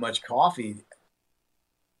producing that much coffee,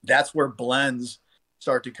 that's where blends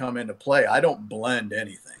start to come into play. I don't blend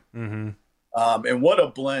anything. And what a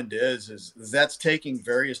blend is that's taking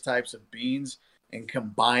various types of beans and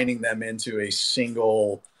combining them into a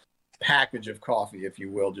single package of coffee, if you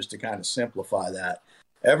will, just to kind of simplify that.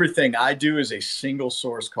 Everything I do is a single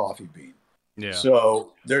source coffee bean. Yeah.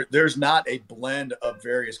 So there's not a blend of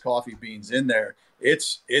various coffee beans in there.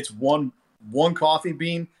 It's one coffee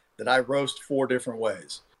bean that I roast 4 different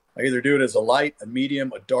ways. I either do it as a light, a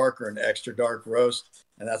medium, a dark, or an extra dark roast.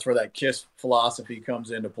 And that's where that KISS philosophy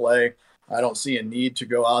comes into play. I don't see a need to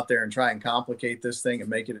go out there and try and complicate this thing and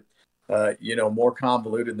make it, more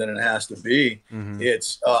convoluted than it has to be.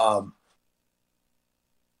 It's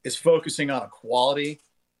focusing on a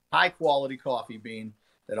high quality coffee bean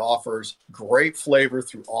that offers great flavor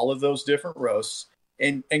through all of those different roasts.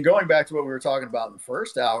 And going back to what we were talking about in the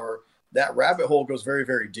first hour, that rabbit hole goes very,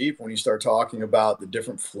 very deep when you start talking about the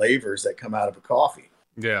different flavors that come out of a coffee.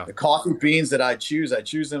 Yeah. The coffee beans that I choose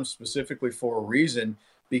them specifically for a reason,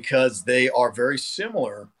 because they are very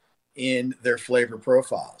similar in their flavor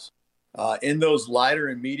profiles. In those lighter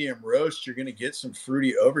and medium roasts, you're going to get some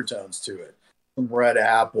fruity overtones to it. Some red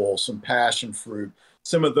apple, some passion fruit.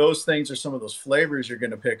 Some of those things are some of those flavors you're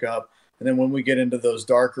going to pick up. And then when we get into those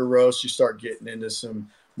darker roasts, you start getting into some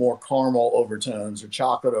more caramel overtones or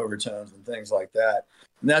chocolate overtones and things like that.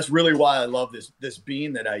 And that's really why I love this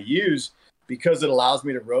bean that I use, because it allows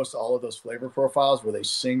me to roast all of those flavor profiles with a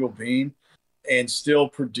single bean and still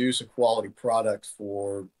produce a quality product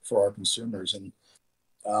for our consumers. And,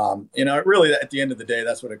 really at the end of the day,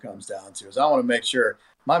 that's what it comes down to, is I want to make sure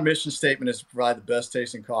my mission statement is to provide the best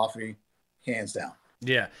tasting coffee, hands down.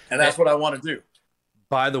 Yeah. And that's what I want to do.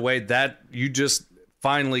 By the way, that you just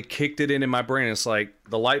finally kicked it in my brain. It's like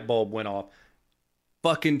the light bulb went off.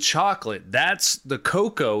 Fucking chocolate. That's the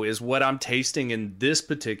cocoa is what I'm tasting in this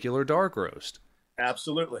particular dark roast.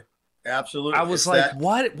 Absolutely. I was like,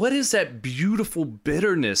 what is that beautiful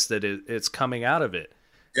bitterness that it's coming out of it?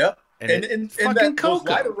 Yep. And fucking cocoa. Those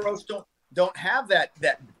lighter roasts don't have that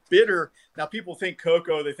bitter. Now people think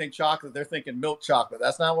cocoa, they think chocolate, they're thinking milk chocolate.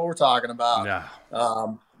 That's not what we're talking about.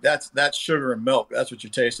 No. That's sugar and milk. That's what you're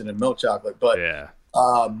tasting in milk chocolate. But yeah.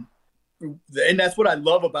 And that's what I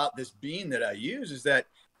love about this bean that I use, is that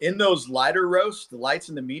in those lighter roasts, the lights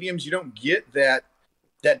and the mediums, you don't get that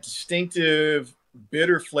distinctive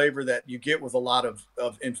bitter flavor that you get with a lot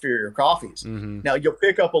of inferior coffees. Now you'll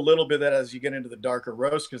pick up a little bit of that as you get into the darker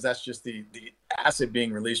roast, because that's just the acid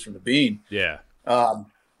being released from the bean. Yeah.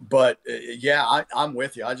 But I'm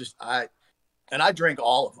with you. I drink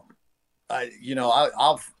all of them.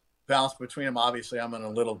 I'll bounce between them. Obviously I'm in a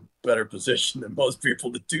little better position than most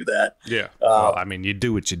people to do that. Yeah. Well, I mean, you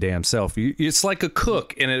do it your damn self. It's like a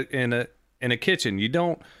cook in a kitchen. You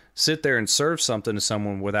don't sit there and serve something to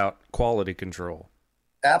someone without quality control.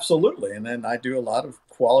 Absolutely. And then I do a lot of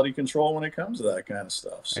quality control when it comes to that kind of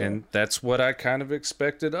stuff. So. And that's what I kind of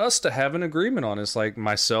expected us to have an agreement on. It's like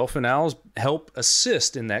myself and Al's help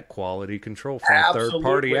assist in that quality control from a third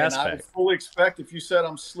party aspect. And I would fully expect, if you said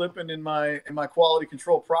I'm slipping in my quality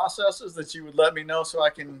control processes, that you would let me know so I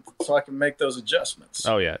can make those adjustments.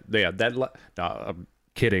 Oh yeah. Yeah. I'm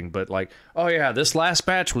kidding, but like, oh yeah, this last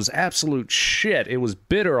batch was absolute shit. It was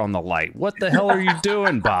bitter on the light. What the hell are you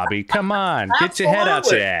doing, Bobby? Come on, get your head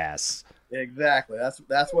out your ass. Exactly.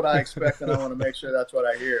 That's what I expect, and I want to make sure that's what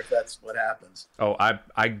I hear if that's what happens. Oh,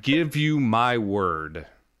 I give you my word.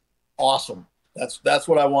 Awesome. That's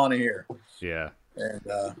what I want to hear. Yeah. And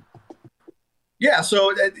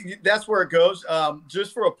so that's where it goes.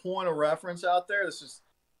 Just for a point of reference out there, this is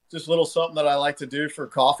just a little something that I like to do for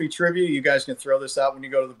coffee trivia. You guys can throw this out when you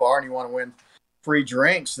go to the bar and you want to win free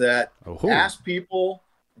drinks. Ask people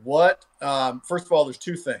what, first of all, there's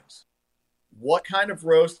 2 things. What kind of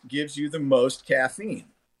roast gives you the most caffeine?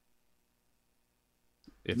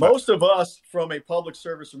 Most of us from a public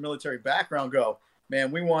service or military background go,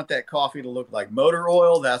 man, we want that coffee to look like motor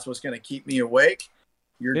oil. That's what's going to keep me awake.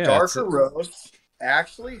 Your darker roasts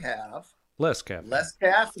actually have Less caffeine. Less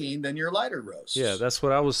caffeine than your lighter roasts. Yeah, that's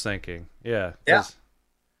what I was thinking. Yeah. Yeah.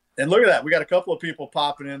 And look at that. We got a couple of people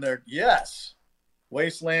popping in there. Yes.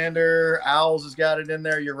 Wastelander, Owls has got it in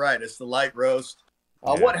there. You're right. It's the light roast.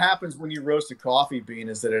 What happens when you roast a coffee bean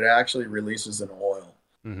is that it actually releases an oil.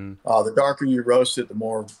 Mm-hmm. The darker you roast it, the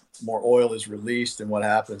more oil is released. And what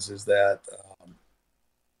happens is that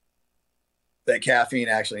that caffeine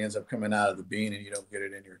actually ends up coming out of the bean, and you don't get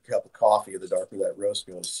it in your cup of coffee the darker that roast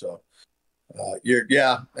goes. So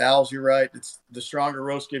Owls, you're right. It's the stronger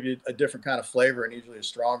roasts give you a different kind of flavor, and usually a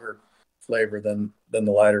stronger flavor than the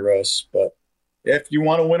lighter roasts. But if you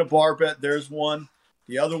want to win a bar bet, there's one.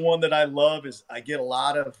 The other one that I love is I get a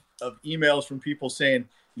lot of emails from people saying,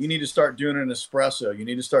 you need to start doing an espresso. You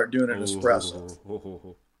need to start doing an espresso.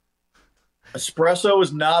 Ooh. Espresso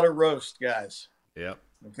is not a roast, guys. Yep.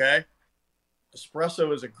 Okay?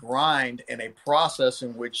 Espresso is a grind and a process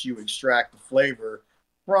in which you extract the flavor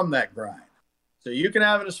from that grind. So you can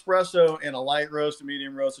have an espresso in a light roast, a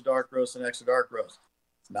medium roast, a dark roast, an extra dark roast.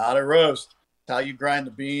 It's not a roast. It's how you grind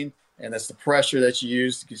the bean, and that's the pressure that you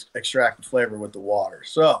use to extract the flavor with the water.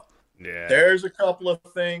 So there's a couple of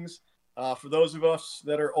things. For those of us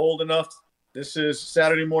that are old enough, this is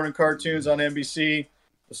Saturday morning cartoons on NBC.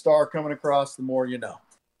 The star coming across, the more you know.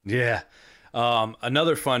 Yeah.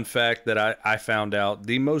 Another fun fact that I found out,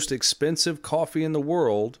 the most expensive coffee in the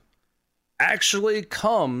world actually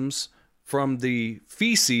comes from the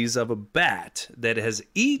feces of a bat that has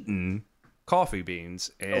eaten coffee beans.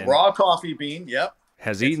 And a raw coffee bean, yep.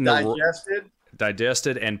 Has eaten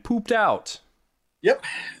digested and pooped out. Yep.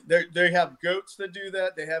 They have goats that do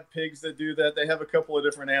that. They have pigs that do that. They have a couple of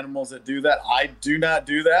different animals that do that. I do not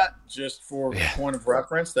do that, just for point of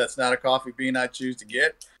reference. That's not a coffee bean I choose to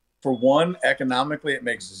get. For one, economically, it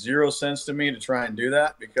makes zero sense to me to try and do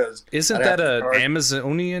that, because isn't that an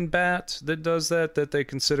Amazonian bat that does that they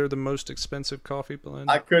consider the most expensive coffee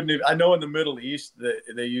blend? I know in the Middle East that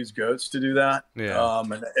they use goats to do that. Yeah.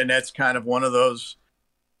 And that's kind of one of those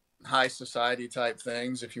high society type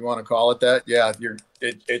things, if you want to call it that. Yeah,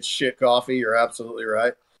 it's shit coffee. You're absolutely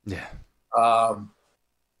right. Yeah.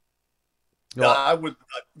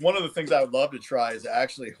 One of the things I would love to try is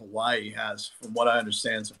actually Hawaii has, from what I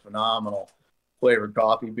understand, some phenomenal flavored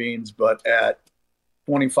coffee beans, but at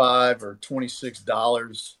 $25 or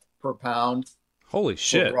 $26 per pound. Holy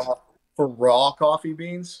shit. For raw coffee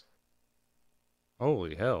beans.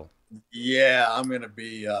 Holy hell. Yeah, I'm going to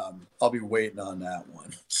be, I'll be waiting on that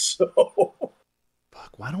one. So.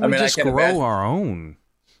 Fuck, why don't we just grow our own?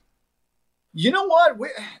 You know what?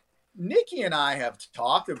 Nikki and I have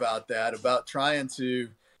talked about that, about trying to,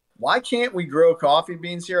 why can't we grow coffee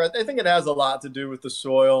beans here? I think it has a lot to do with the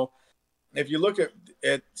soil. If you look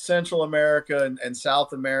at Central America and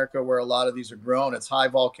South America, where a lot of these are grown, it's high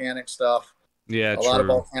volcanic stuff. Yeah, a lot of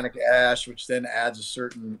volcanic ash, which then adds a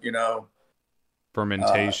certain,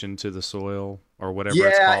 fermentation to the soil or whatever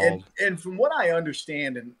it's called. And from what I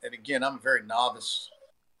understand, and again, I'm a very novice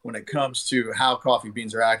when it comes to how coffee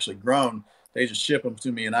beans are actually grown. They just ship them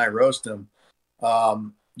to me and I roast them.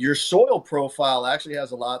 Your soil profile actually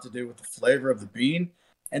has a lot to do with the flavor of the bean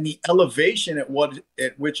and the elevation at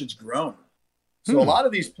which it's grown. So a lot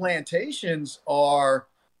of these plantations are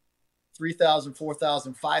 3,000,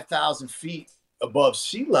 4,000, 5,000 feet above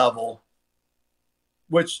sea level,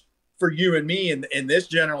 which for you and me in this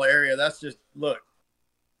general area, that's just, look,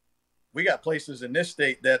 we got places in this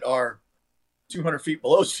state that are 200 feet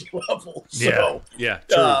below sea level. So,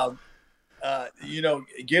 true.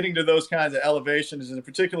 Getting to those kinds of elevations, and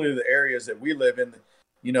particularly the areas that we live in,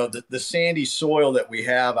 the sandy soil that we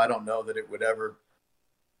have, I don't know that it would ever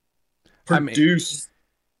produce.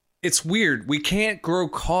 It's weird. We can't grow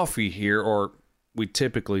coffee here, or we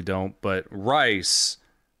typically don't, but rice,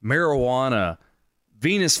 marijuana,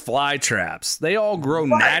 Venus flytraps, they all grow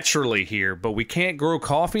naturally here, but we can't grow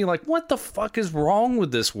coffee. Like, what the fuck is wrong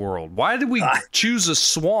with this world? Why did we choose a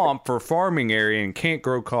swamp for farming area and can't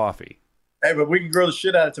grow coffee? Hey, but we can grow the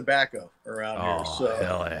shit out of tobacco around here. So.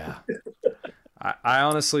 Hell yeah. I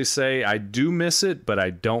honestly say I do miss it, but I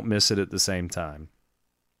don't miss it at the same time.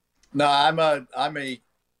 No, I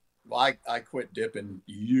quit dipping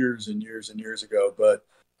years and years and years ago, but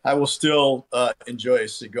I will still enjoy a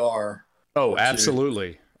cigar. Oh,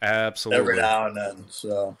 absolutely. Absolutely. Every now and then.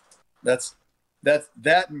 So that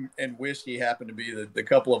and whiskey happen to be the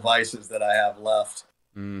couple of vices that I have left.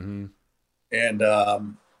 Mm-hmm. And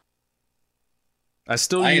I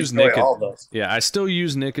still use nicotine. Yeah, I still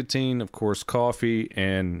use nicotine, of course, coffee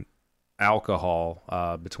and alcohol.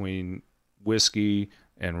 Between whiskey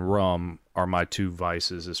and rum are my two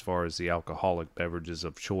vices as far as the alcoholic beverages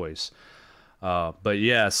of choice. But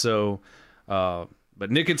yeah, so But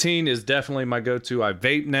nicotine is definitely my go-to. I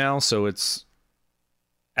vape now, so it's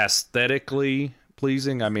aesthetically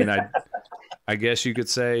pleasing. I mean, I guess you could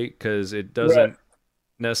say, because it doesn't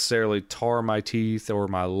necessarily tar my teeth or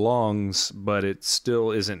my lungs, but it still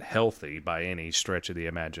isn't healthy by any stretch of the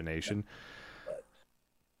imagination.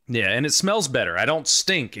 Yeah, and it smells better. I don't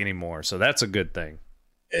stink anymore, so that's a good thing.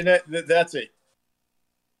 And that's it.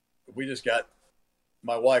 We just got,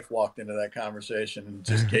 my wife walked into that conversation and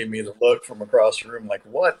just gave me the look from across the room, like,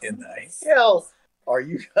 what in the hell are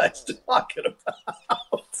you guys talking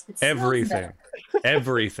about? Everything.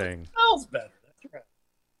 Everything. Smells better. That's right.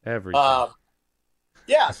 Everything.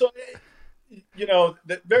 Yeah, so, you know,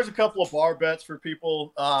 there's a couple of bar bets for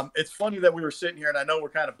people. It's funny that we were sitting here, and I know we're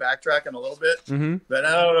kind of backtracking a little bit, but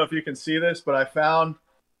I don't know if you can see this, but I found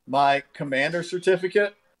my commander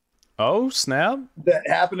certificate. Oh, snap. That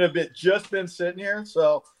happened to have just been sitting here.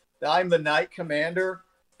 So I'm the knight commander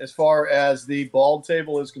as far as the bald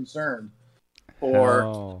table is concerned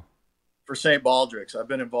for St. Baldrick's. I've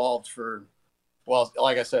been involved for, well,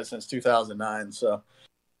 like I said, since 2009. So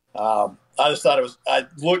I just thought I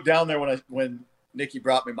looked down there when Nikki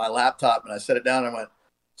brought me my laptop and I set it down and I went,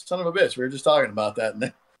 son of a bitch, we were just talking about that.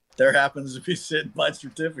 And there happens to be sitting my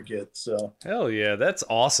certificate. So hell yeah, that's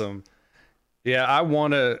awesome. Yeah, I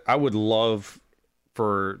would love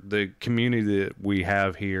for the community that we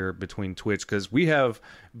have here between Twitch, because we have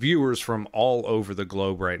viewers from all over the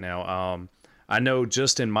globe right now. I know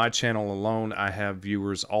just in my channel alone, I have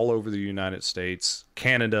viewers all over the United States,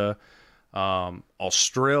 Canada,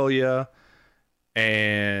 Australia,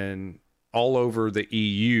 and all over the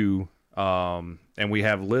EU. And we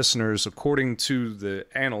have listeners, according to the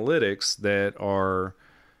analytics, that are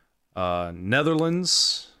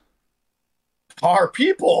Netherlands, our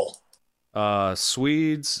people,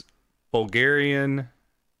 Swedes, Bulgarian,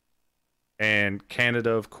 and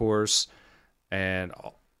Canada, of course, and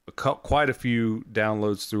quite a few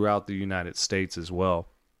downloads throughout the United States as well.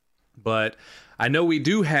 But I know we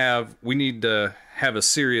need to have a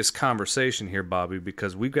serious conversation here, Bobby,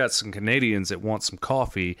 because we've got some Canadians that want some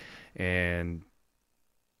coffee, and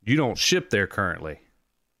you don't ship there currently.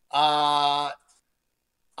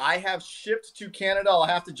 I have shipped to Canada. I'll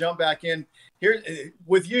have to jump back in here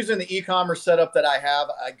with using the e-commerce setup that I have.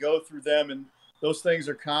 I go through them, and those things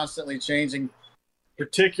are constantly changing,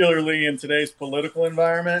 particularly in today's political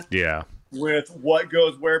environment. Yeah, with what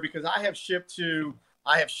goes where, because I have shipped to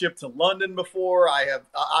London before.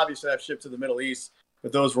 Obviously I've shipped to the Middle East,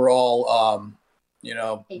 but those were all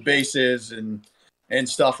bases and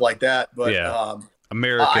stuff like that. But yeah.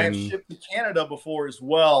 American. I have shipped to Canada before as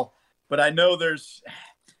well, but I know there's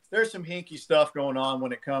some hinky stuff going on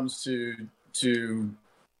when it comes to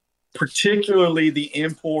particularly the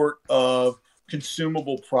import of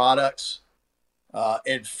consumable products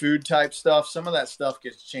and food type stuff. Some of that stuff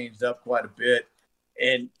gets changed up quite a bit,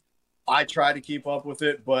 and I try to keep up with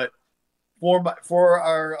it. But for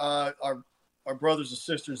our brothers and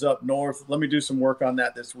sisters up north, let me do some work on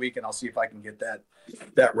that this week, and I'll see if I can get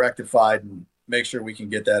that rectified and make sure we can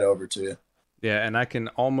get that over to you. Yeah, and I can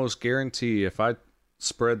almost guarantee if I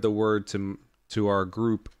spread the word to our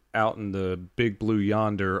group out in the big blue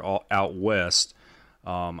yonder out west,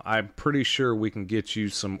 I'm pretty sure we can get you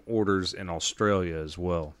some orders in Australia as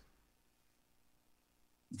well.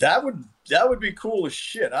 That would be cool as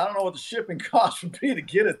shit. I don't know what the shipping cost would be to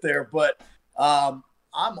get it there, but I'm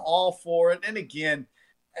all for it. And again,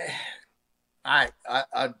 I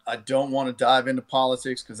don't want to dive into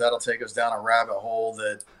politics because that'll take us down a rabbit hole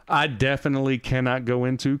that I definitely cannot go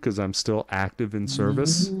into because I'm still active in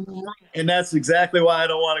service. And that's exactly why I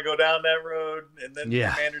don't want to go down that road. And then the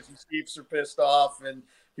commanders and chiefs are pissed off and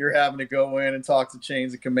you're having to go in and talk to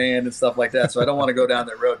chains of command and stuff like that. So I don't want to go down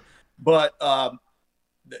that road. But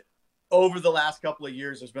over the last couple of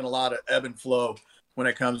years, there's been a lot of ebb and flow when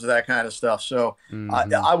it comes to that kind of stuff. So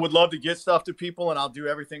I would love to get stuff to people, and I'll do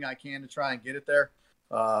everything I can to try and get it there.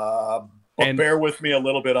 But bear with me a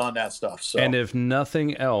little bit on that stuff. So. And if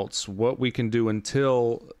nothing else, what we can do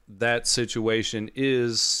until that situation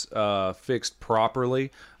is fixed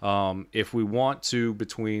properly, if we want to,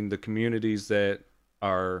 between the communities that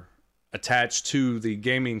are attached to the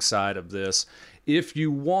gaming side of this, if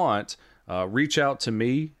you want, reach out to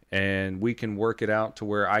me and we can work it out to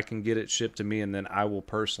where I can get it shipped to me, and then I will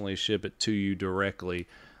personally ship it to you directly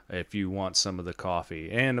if you want some of the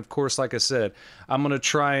coffee. And of course, like I said, I'm going to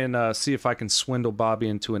try and see if I can swindle Bobby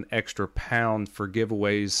into an extra pound for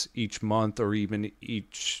giveaways each month, or even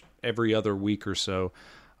every other week or so.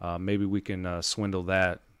 Maybe we can swindle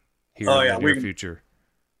that here in the near future.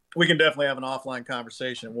 We can definitely have an offline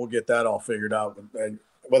conversation, and we'll get that all figured out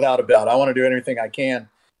without a doubt. I want to do everything I can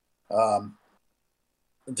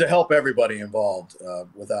to help everybody involved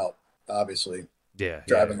without obviously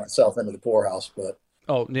driving myself into the poorhouse. But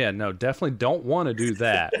oh yeah, no, definitely don't want to do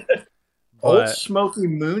that. Old Smoky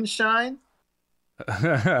Moonshine.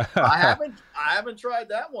 I haven't tried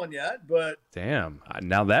that one yet, but damn,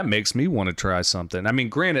 now that makes me want to try something. I mean,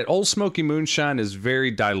 granted, Old Smoky Moonshine is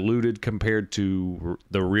very diluted compared to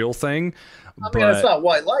the real thing. I mean, it's not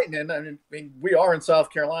White Lightning. I mean, we are in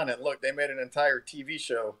South Carolina. Look, they made an entire TV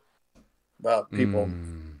show about people.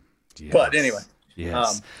 Yes. But anyway.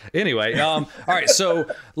 Yes. Anyway, all right, so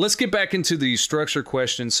let's get back into the structure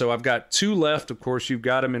questions. So I've got 2 left. Of course, you've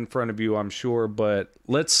got them in front of you, I'm sure, but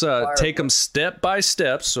let's take them step by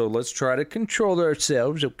step. So let's try to control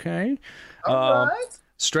ourselves, okay? All right.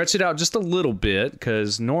 Stretch it out just a little bit,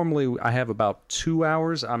 because normally I have about 2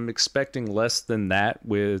 hours. I'm expecting less than that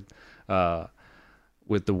with the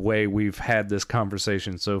way we've had this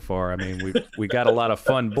conversation so far. I mean, we got a lot of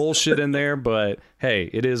fun bullshit in there, but hey,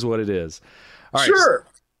 it is what it is. All right. Sure.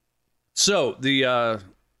 So the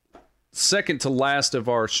second to last of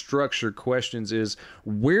our structure questions is,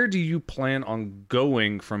 where do you plan on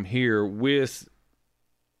going from here with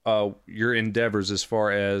your endeavors as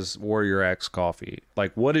far as Warrior Axe Coffee?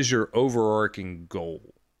 Like, what is your overarching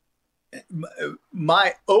goal?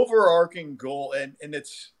 My overarching goal, and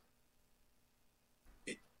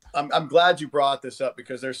I'm glad you brought this up,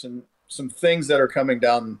 because there's some things that are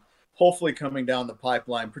hopefully coming down the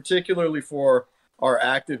pipeline, particularly for our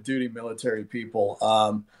active duty military people.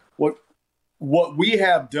 What we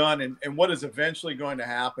have done and what is eventually going to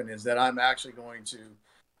happen is that I'm actually going to,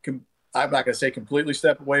 I'm not going to say completely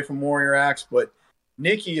step away from Warrior Axe, but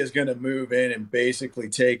Nikki is going to move in and basically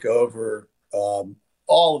take over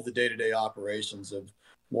all of the day-to-day operations of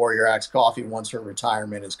Warrior Axe Coffee once her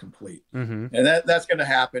retirement is complete. Mm-hmm. And that's going to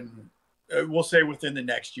happen, we'll say, within the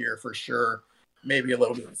next year for sure. Maybe a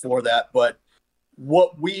little bit before that. But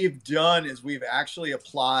what we've done is we've actually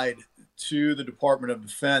applied to the Department of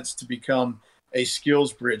Defense to become a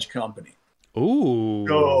skills bridge company.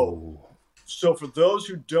 Ooh. So for those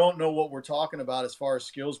who don't know what we're talking about as far as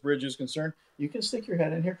skills bridge is concerned, you can stick your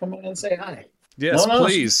head in here, come in and say hi. Yes,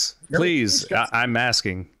 please. I'm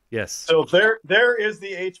asking. Yes. So there is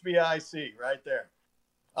the HBIC right there.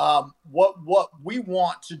 What we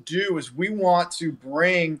want to do is we want to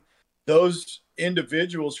bring those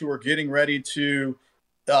individuals who are getting ready to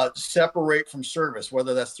separate from service,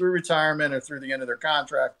 whether that's through retirement or through the end of their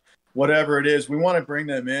contract, whatever it is, we want to bring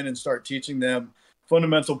them in and start teaching them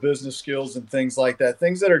fundamental business skills and things like that,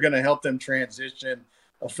 things that are going to help them transition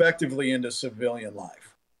effectively into civilian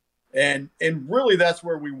life. And really that's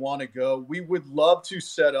where we want to go. We would love to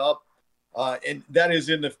set up, and that is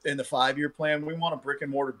in the 5-year plan. We want a brick and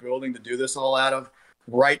mortar building to do this all out of.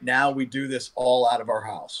 Right now, we do this all out of our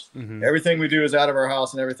house. Mm-hmm. Everything we do is out of our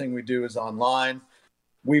house, and everything we do is online.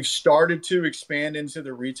 We've started to expand into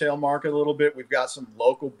the retail market a little bit. We've got some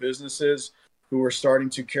local businesses who are starting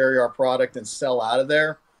to carry our product and sell out of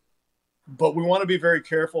there. But we want to be very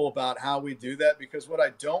careful about how we do that, because what I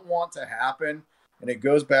don't want to happen, and it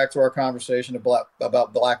goes back to our conversation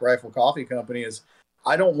about Black Rifle Coffee Company, is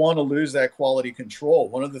I don't want to lose that quality control.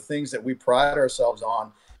 One of the things that we pride ourselves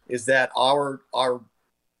on is that our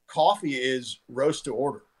coffee is roast to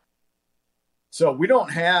order. So we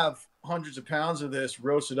don't have hundreds of pounds of this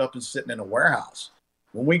roasted up and sitting in a warehouse.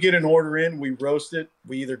 When we get an order in, we roast it,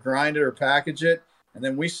 we either grind it or package it, and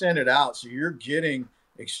then we send it out. So you're getting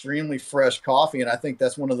extremely fresh coffee. And I think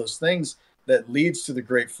that's one of those things that leads to the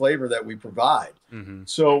great flavor that we provide. Mm-hmm.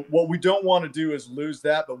 So what we don't want to do is lose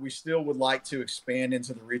that, but we still would like to expand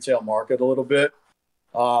into the retail market a little bit.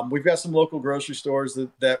 We've got some local grocery stores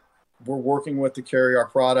that we're working with to carry our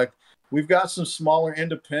product. We've got some smaller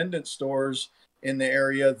independent stores in the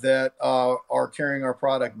area that are carrying our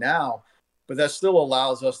product now, but that still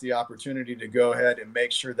allows us the opportunity to go ahead and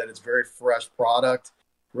make sure that it's very fresh product,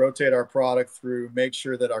 rotate our product through, make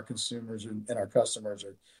sure that our consumers and our customers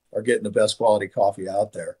are getting the best quality coffee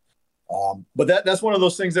out there. But that's one of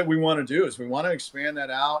those things that we want to do, is we want to expand that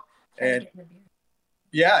out. And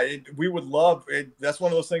yeah, we would love it. That's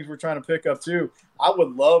one of those things we're trying to pick up too. I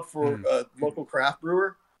would love for a local craft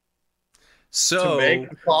brewer to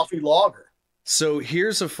make a coffee lager. So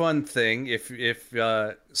here's a fun thing.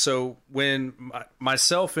 So when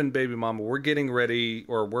myself and baby mama, we're getting ready,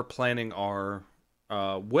 or we're planning our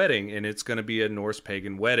wedding, and it's going to be a Norse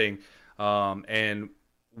pagan wedding. And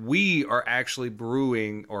we are actually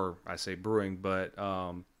brewing, or I say brewing, but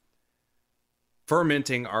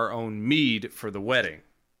fermenting our own mead for the wedding.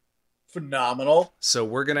 Phenomenal. So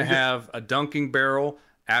we're going to have a dunking barrel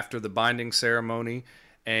after the binding ceremony,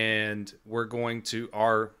 and we're going to,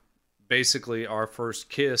 our basically our first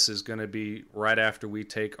kiss is going to be right after we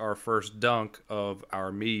take our first dunk of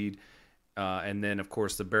our mead, and then of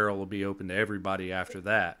course the barrel will be open to everybody after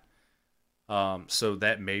that. So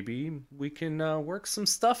that maybe we can work some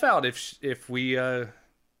stuff out if we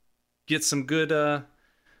get some good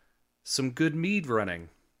mead running.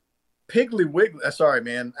 Piggly Wiggly. Sorry,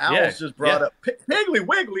 man. Owls just brought up Piggly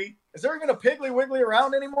Wiggly. Is there even a Piggly Wiggly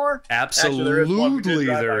around anymore? Absolutely,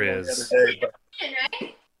 there is.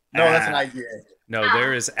 No, that's an idea. No,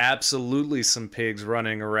 there is absolutely some pigs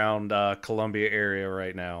running around Columbia area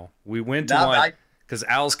right now. We went to one because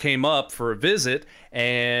Owls came up for a visit,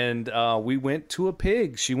 and we went to a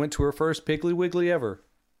pig. She went to her first Piggly Wiggly ever.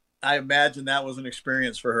 I imagine that was an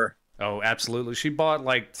experience for her. Oh, absolutely. She bought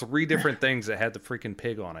like 3 different things that had the freaking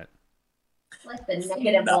pig on it. Like the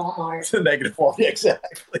negative Walmart. The negative Walmart,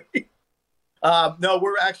 exactly. No,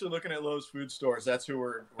 we're actually looking at Lowe's food stores. That's who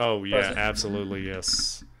we're oh, yeah, absolutely,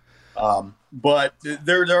 yes. But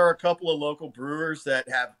there are a couple of local brewers that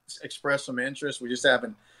have expressed some interest. We just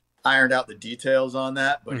haven't ironed out the details on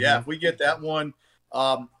that. But yeah, if we get that one,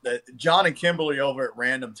 John and Kimberly over at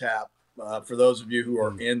Random Tap, for those of you who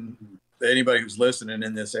are anybody who's listening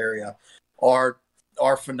in this area, are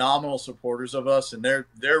phenomenal supporters of us, and they're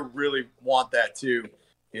really want that too,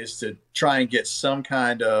 is to try and get some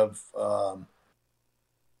kind of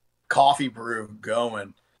coffee brew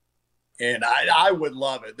going. And I would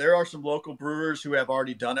love it. There are some local brewers who have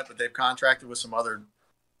already done it, but they've contracted with some other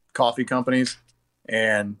coffee companies,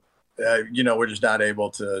 and we're just not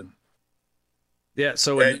able to. Yeah.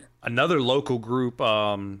 So another local group,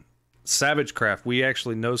 Savage Craft. We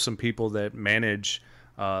actually know some people that manage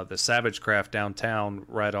the Savage Craft downtown,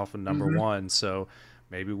 right off of number 1. So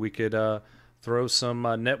maybe we could throw some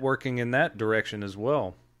networking in that direction as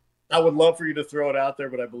well. I would love for you to throw it out there,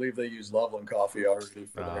 but I believe they use Loveland Coffee already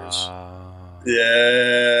for theirs.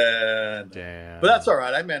 Yeah. Damn. But that's all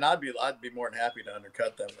right. I mean, I'd be more than happy to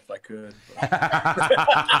undercut them if I could.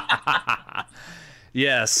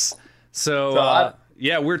 Yes. So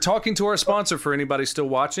yeah, we're talking to our sponsor for anybody still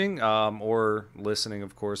watching or listening,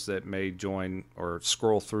 of course, that may join or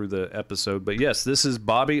scroll through the episode. But yes, this is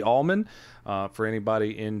Bobby Allman for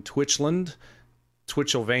anybody in Twitchland.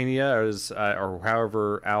 Twitchylvania, or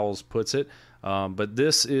however Owls puts it. But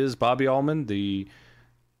this is Bobby Allman,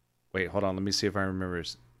 wait, hold on, let me see if I remember.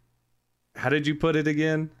 How did you put it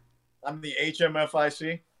again? I'm the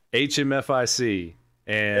HMFIC. HMFIC.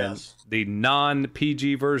 And the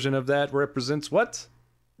non-PG version of that represents what?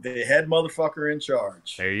 The head motherfucker in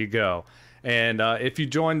charge. There you go. And if you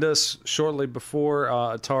joined us shortly before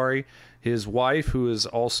Atari, his wife, who is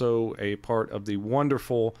also a part of the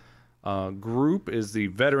wonderful group, is the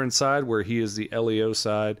veteran side, where he is the LEO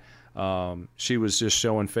side. She was just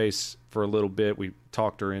showing face for a little bit. We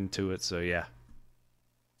talked her into it, so yeah.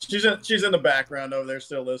 She's in the background over there,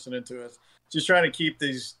 still listening to us. She's trying to keep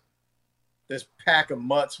this pack of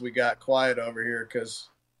mutts we got quiet over here because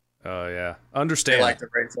yeah, understand. They like the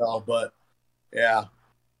Raytel, but yeah,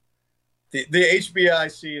 the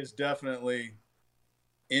HBIC is definitely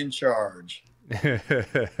in charge. In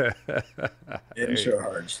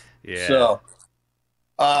charge. Yeah. So,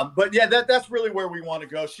 but yeah, that's really where we want to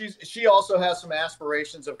go. She also has some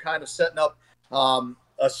aspirations of kind of setting up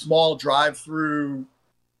a small drive-through,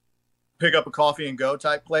 pick up a coffee and go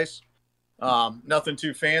type place. Nothing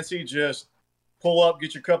too fancy. Just pull up,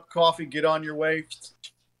 get your cup of coffee, get on your way.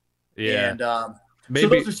 Yeah. And maybe so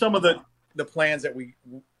those are some of the plans that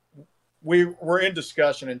we're in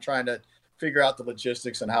discussion and trying to figure out the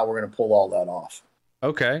logistics and how we're going to pull all that off.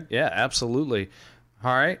 Okay. Yeah, absolutely.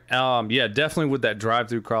 All right. Yeah, definitely with that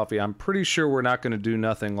drive-through coffee. I'm pretty sure we're not going to do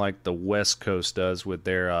nothing like the West Coast does with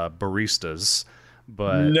their baristas,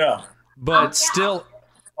 but no. But still.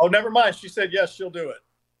 Oh, never mind. She said yes, she'll do it.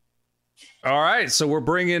 All right, so we're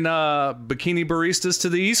bringing bikini baristas to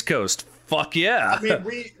the East Coast. Fuck yeah! I mean,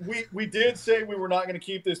 we did say we were not going to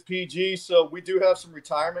keep this PG, so we do have some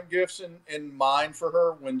retirement gifts in mind for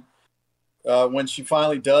her when she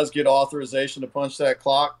finally does get authorization to punch that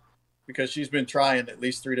clock, because she's been trying at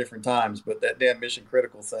least 3 different times, but that damn mission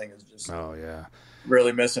critical thing is just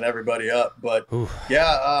really messing everybody up. But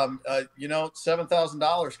yeah,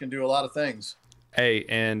 $7,000 can do a lot of things. Hey,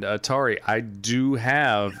 and Atari, I do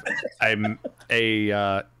have a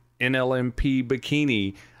NLMP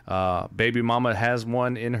bikini. Baby mama has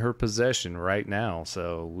one in her possession right now,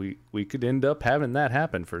 so we could end up having that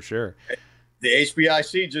happen for sure. The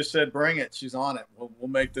HBIC just said, bring it. She's on it. We'll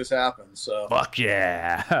make this happen. So fuck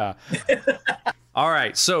yeah. All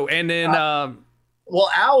right. So, and then,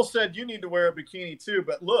 well, Owl said you need to wear a bikini too,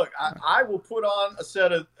 but look, I will put on a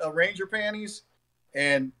set of Ranger panties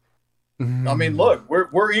and I mean, look,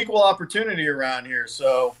 we're equal opportunity around here,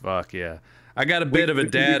 so Fuck yeah. I got a bit of a we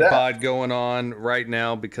can do dad that. bod going on right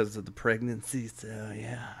now because of the pregnancy. So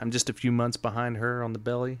yeah, I'm just a few months behind her on the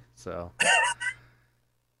belly. So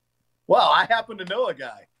Well, I happen to know a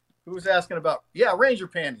guy who was asking about Ranger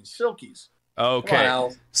panties, silkies. okay. Come on,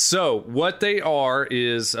 Al. So what they are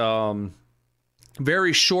is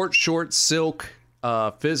very short silk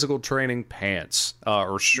physical training pants,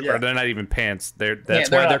 or they're not even pants.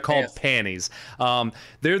 That's why they're called panties.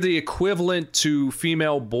 They're the equivalent to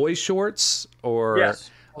female boy shorts, or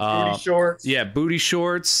Yes, booty shorts. yeah, booty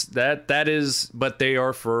shorts. That is, but they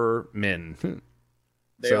are for men.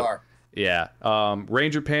 They are. Yeah.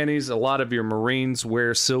 Ranger panties, a lot of your Marines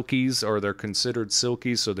wear silkies, or they're considered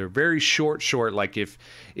silkies, so they're very short. Like if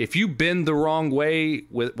you bend the wrong way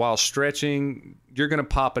while stretching, you're going to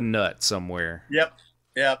pop a nut somewhere. Yep.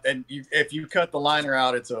 And if you cut the liner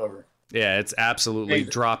out, it's over. Yeah, it's absolutely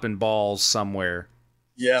dropping balls somewhere.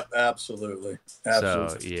 Yep, absolutely.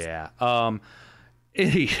 So, yeah.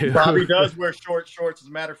 Anywho. Bobby does wear short shorts. As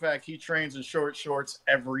a matter of fact, he trains in short shorts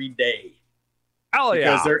every day. Oh,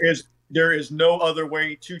 yeah. Because there is no other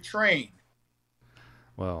way to train.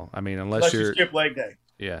 Well, I mean, unless you skip leg day.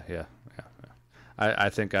 Yeah. I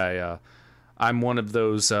think I'm one of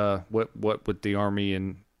those what would the Army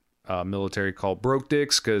and military call broke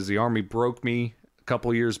dicks, because the Army broke me a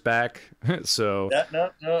couple years back. So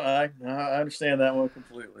I understand that one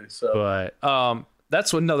completely. So, but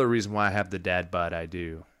that's another reason why I have the dad bod I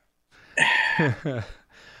do.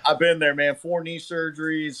 I've been there, man. 4 knee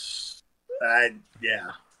surgeries.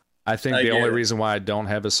 I think the only reason why I don't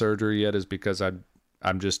have a surgery yet is because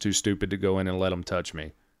I'm just too stupid to go in and let them touch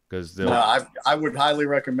me. I would highly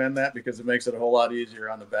recommend that, because it makes it a whole lot easier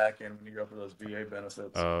on the back end when you go for those VA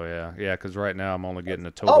benefits. Oh yeah. Because right now I'm only getting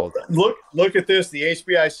a total. Oh, look at this. The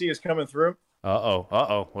HBIC is coming through.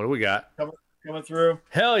 Uh-oh. What do we got? Coming through.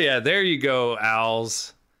 Hell yeah. There you go,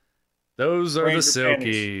 Owls. Those are Ranger the silkies.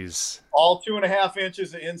 panties. All 2.5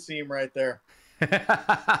 inches of inseam right there.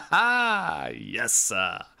 Yes,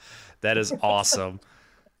 sir. That is awesome.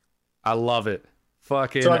 I love it.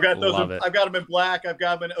 Fucking so I've got those. love it. I've got them in black. I've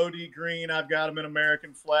got them in OD green. I've got them in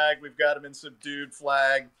American flag. We've got them in subdued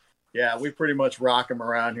flag. Yeah, we pretty much rock them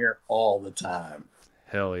around here all the time.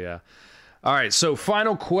 Hell yeah. All right, so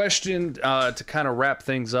final question to kind of wrap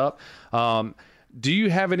things up. Do you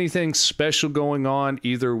have anything special going on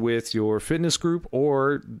either with your fitness group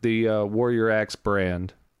or the Warrior Axe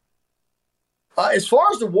brand? As far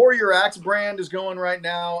as the Warrior Axe brand is going right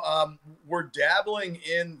now, we're dabbling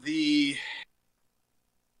in the,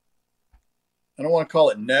 I don't want to call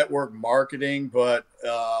it network marketing, but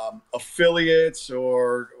affiliates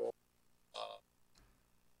or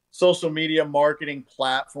social media marketing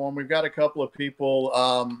platform. We've got a couple of people,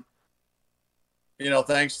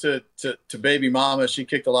 thanks to Baby Mama, she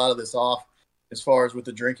kicked a lot of this off as far as with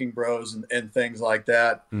the Drinking Bros and things like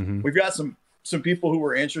that. Mm-hmm. We've got some people who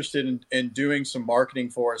were interested in doing some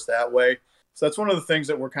marketing for us that way. So that's one of the things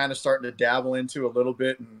that we're kind of starting to dabble into a little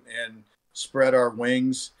bit and spread our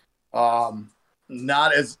wings.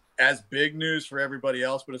 Not as big news for everybody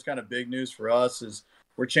else, but it's kind of big news for us is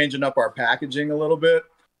we're changing up our packaging a little bit.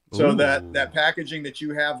 So that packaging that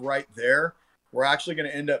you have right there, we're actually going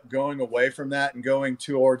to end up going away from that and going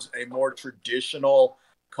towards a more traditional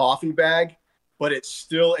coffee bag, but it's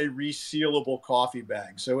still a resealable coffee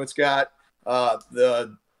bag. So it's got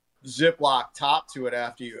the Ziploc top to it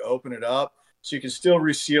after you open it up. So you can still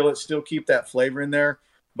reseal it, still keep that flavor in there,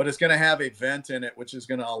 but it's going to have a vent in it, which is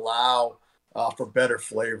going to allow for better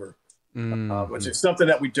flavor, which is something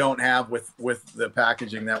that we don't have with the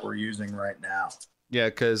packaging that we're using right now. Yeah,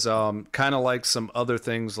 because kind of like some other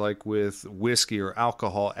things, like with whiskey or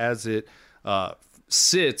alcohol, as it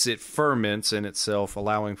sits, it ferments in itself,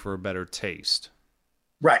 allowing for a better taste.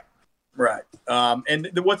 Right. And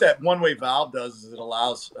what that one-way valve does is it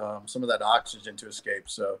allows some of that oxygen to escape.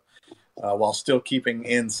 So while still keeping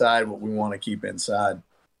inside what we want to keep inside.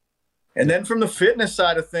 And then from the fitness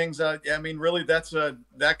side of things, really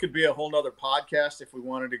that could be a whole nother podcast if we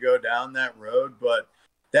wanted to go down that road, but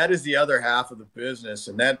that is the other half of the business.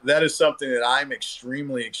 And that is something that I'm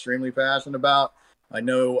extremely, extremely passionate about. I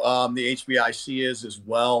know the HBIC is as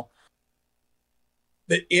well.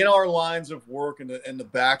 That in our lines of work and the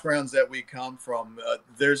backgrounds that we come from,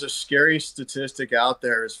 there's a scary statistic out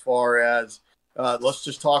there as far as, let's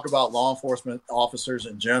just talk about law enforcement officers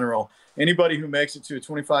in general. Anybody who makes it to a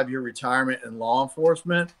 25-year retirement in law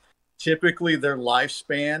enforcement, typically their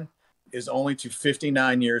lifespan is only to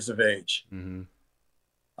 59 years of age. Mm-hmm.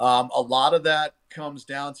 A lot of that comes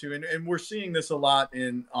down to, and we're seeing this a lot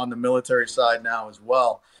on the military side now as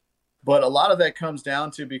well. But a lot of that comes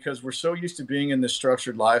down to because we're so used to being in this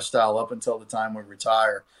structured lifestyle up until the time we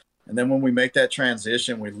retire. And then when we make that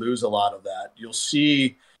transition, we lose a lot of that. You'll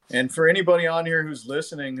see, and for anybody on here who's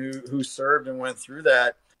listening, who served and went through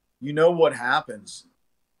that, you know what happens.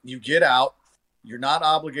 You get out. You're not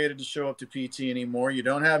obligated to show up to PT anymore. You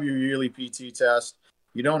don't have your yearly PT test.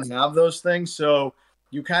 You don't have those things. So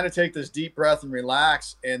you kind of take this deep breath and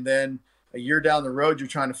relax. And then a year down the road, you're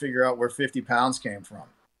trying to figure out where 50 pounds came from.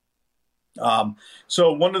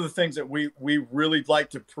 So one of the things that we really like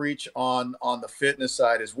to preach on the fitness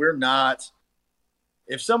side is we're not,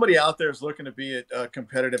 if somebody out there is looking to be a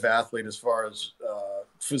competitive athlete as far as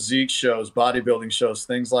physique shows, bodybuilding shows,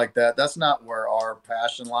 things like that, that's not where our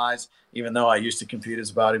passion lies, even though I used to compete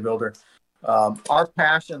as a bodybuilder. Our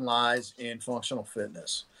passion lies in functional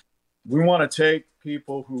fitness. We want to take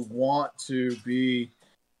people who want to be,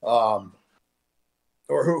 or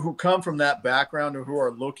who come from that background or who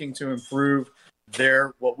are looking to improve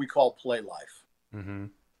their, what we call play life. Mm-hmm.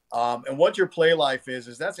 And what your play life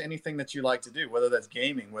is that's anything that you like to do, whether that's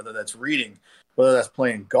gaming, whether that's reading, whether that's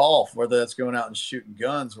playing golf, whether that's going out and shooting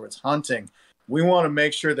guns, or it's hunting. We want to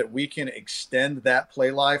make sure that we can extend that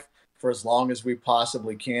play life for as long as we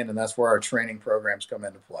possibly can. And that's where our training programs come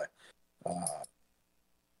into play.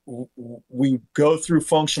 We go through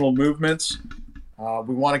functional movements.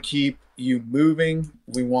 We want to keep you moving.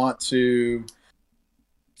 We want to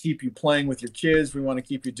keep you playing with your kids. We want to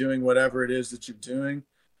keep you doing whatever it is that you're doing.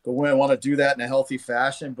 But we want to do that in a healthy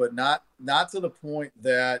fashion, but not to the point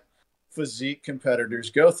that physique competitors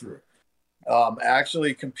go through.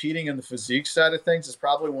 Actually, competing in the physique side of things is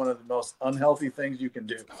probably one of the most unhealthy things you can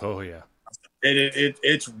do. Oh, yeah.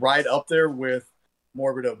 It's right up there with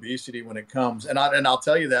morbid obesity when it comes. And I'll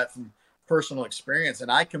tell you that from personal experience.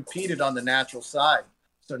 And I competed on the natural side.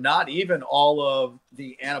 So not even all of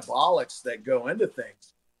the anabolics that go into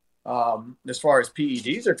things. As far as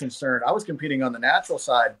PEDs are concerned, I was competing on the natural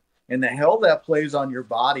side, and the hell that plays on your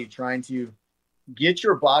body trying to get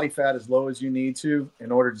your body fat as low as you need to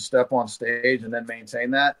in order to step on stage and then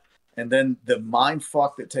maintain that. And then the mind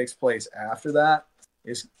fuck that takes place after that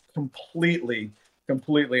is completely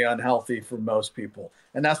unhealthy for most people.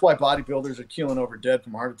 And that's why bodybuilders are keeling over dead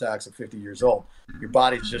from heart attacks at 50 years old. Your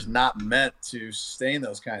body's just not meant to sustain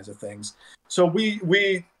those kinds of things. So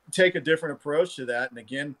we take a different approach to that. And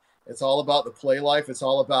again, it's all about the play life. It's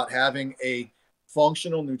all about having a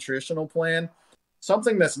functional nutritional plan,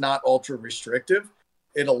 something that's not ultra restrictive.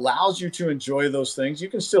 It allows you to enjoy those things. You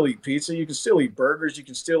can still eat pizza. You can still eat burgers. You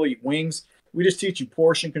can still eat wings. We just teach you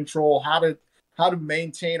portion control, how to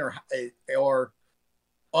maintain or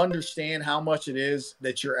understand how much it is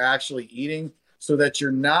that you're actually eating so that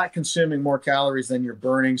you're not consuming more calories than you're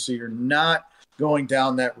burning. So you're not going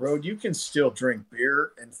down that road. You can still drink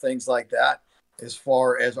beer and things like that as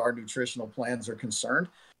far as our nutritional plans are concerned.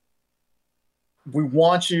 We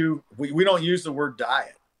want you, we don't use the word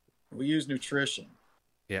diet. We use nutrition.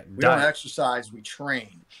 Yeah, we don't exercise, we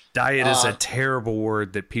train. Diet is a terrible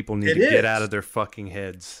word that people need to get out of their fucking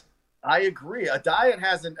heads. I agree. A diet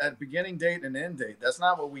has a beginning date and an end date. That's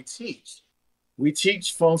not what we teach. We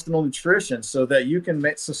teach functional nutrition so that you can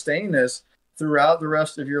sustain this throughout the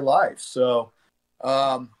rest of your life. So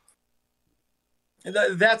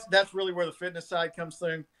that's really where the fitness side comes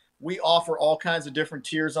through. We offer all kinds of different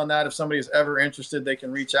tiers on that. If somebody is ever interested, they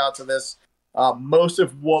can reach out to this. Most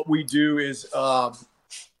of what we do is a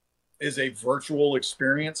virtual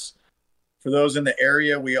experience. For those in the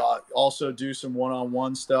area, we also do some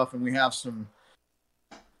one-on-one stuff, and we have some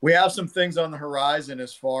things on the horizon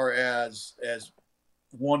as far as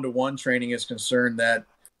one-to-one training is concerned that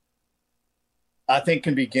I think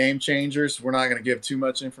can be game changers. We're not going to give too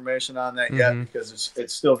much information on that yet because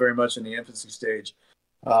it's still very much in the infancy stage.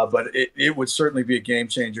 But it would certainly be a game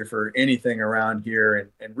changer for anything around here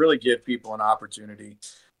and really give people an opportunity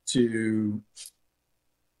to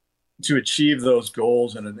achieve those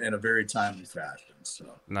goals in a very timely fashion. So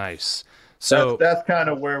nice. So that's kind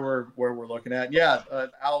of where we're looking at. Yeah,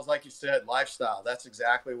 Owls, like you said, lifestyle. That's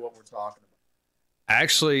exactly what we're talking about.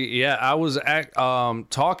 Actually, yeah, I was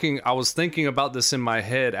I was thinking about this in my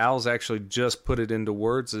head. Al's actually just put it into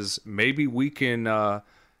words. Is maybe we can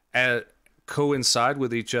coincide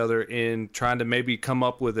with each other in trying to maybe come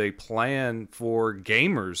up with a plan for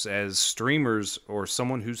gamers as streamers or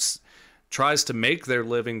someone who tries to make their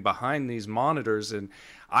living behind these monitors. And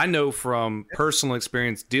I know from personal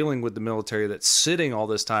experience dealing with the military that sitting all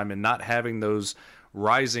this time and not having those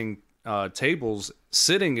rising tables,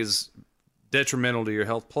 sitting is detrimental to your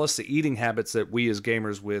health, plus the eating habits that we as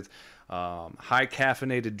gamers with high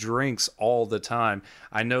caffeinated drinks all the time.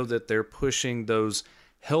 I know that they're pushing those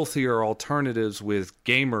healthier alternatives with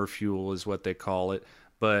Gamer Fuel is what they call it,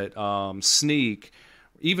 but Sneak,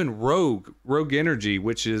 even Rogue Energy,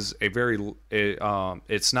 which is a very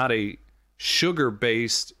it's not a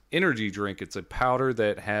sugar-based energy drink. It's a powder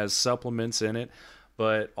that has supplements in it,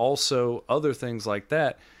 but also other things like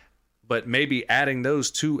that. But maybe adding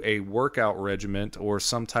those to a workout regimen or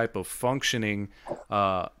some type of functioning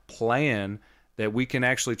plan that we can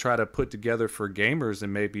actually try to put together for gamers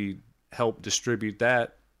and maybe help distribute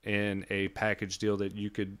that in a package deal that you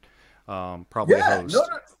could probably host. No,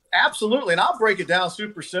 absolutely. And I'll break it down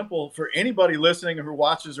super simple for anybody listening who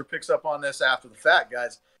watches or picks up on this after the fact,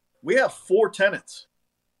 guys. We have 4 tenets.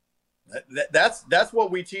 That's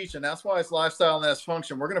what we teach, and that's why it's lifestyle and that's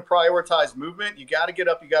function. We're going to prioritize movement. You got to get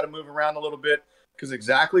up, you got to move around a little bit, because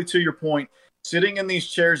exactly to your point, sitting in these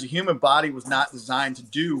chairs, the human body was not designed to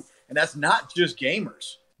do, and that's not just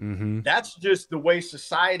gamers. Mm-hmm. That's just the way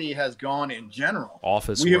society has gone in general.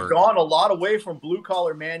 We have gone a lot away from blue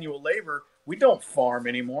collar manual labor. We don't farm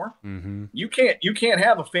anymore. Mm-hmm. You can't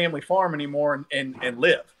have a family farm anymore and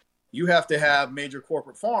live. You have to have major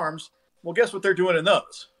corporate farms. Well, guess what they're doing in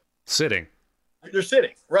those? Sitting. They're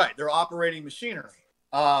sitting, right? They're operating machinery.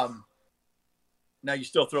 Now you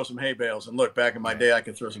still throw some hay bales, and look, back in my day, I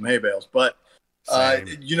could throw some hay bales. But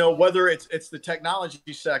whether it's the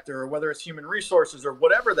technology sector or whether it's human resources or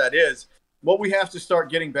whatever that is, what we have to start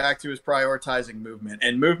getting back to is prioritizing movement.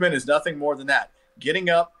 And movement is nothing more than that: getting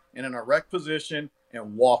up in an erect position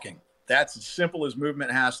and walking. That's as simple as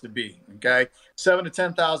movement has to be. Okay, 7,000 to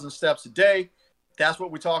 10,000 steps a day. That's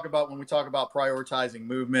what we talk about when we talk about prioritizing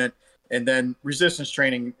movement. And then resistance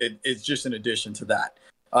training is just an addition to that.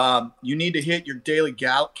 You need to hit your daily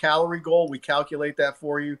calorie goal. We calculate that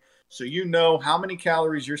for you, so you know how many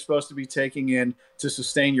calories you're supposed to be taking in to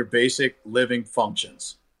sustain your basic living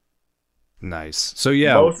functions. Nice. So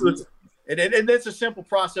yeah, and it's a simple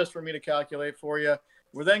process for me to calculate for you.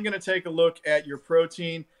 We're then going to take a look at your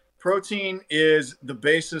protein. Protein is the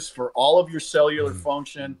basis for all of your cellular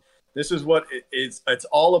function. This is what it's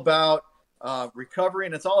all about, recovery,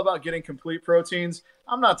 and it's all about getting complete proteins.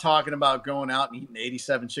 I'm not talking about going out and eating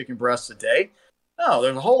 87 chicken breasts a day. No,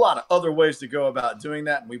 there's a whole lot of other ways to go about doing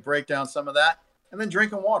that, and we break down some of that. And then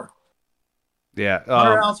drinking water. Yeah.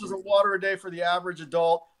 100 ounces of water a day for the average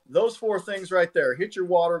adult. Those 4 things right there. Hit your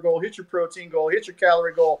water goal, hit your protein goal, hit your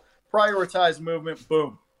calorie goal, prioritize movement,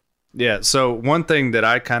 boom. Yeah, so one thing that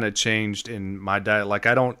I kind of changed in my diet, like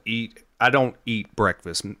I don't eat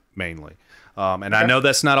breakfast mainly. And I know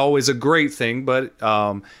that's not always a great thing, but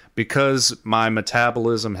because my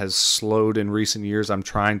metabolism has slowed in recent years, I'm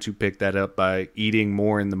trying to pick that up by eating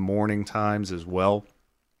more in the morning times as well,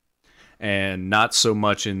 and not so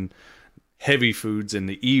much in heavy foods in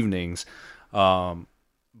the evenings. But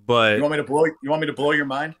you want me to blow your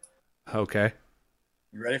mind? Okay.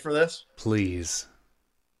 You ready for this? Please.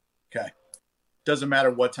 Okay. Doesn't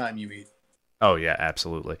matter what time you eat. Oh yeah,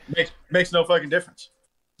 absolutely. Makes no fucking difference.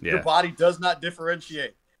 Yeah. Your body does not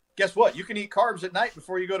differentiate. Guess what? You can eat carbs at night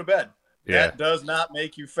before you go to bed. Yeah. That does not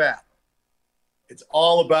make you fat. It's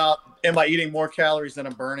all about, am I eating more calories than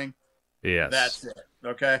I'm burning? Yes. That's it.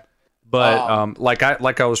 Okay. But like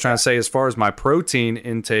I was trying to say, as far as my protein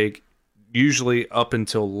intake, usually up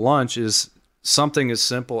until lunch is something as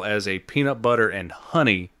simple as a peanut butter and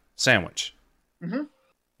honey sandwich. Mm-hmm.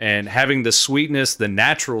 And having the sweetness, the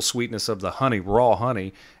natural sweetness of the honey, raw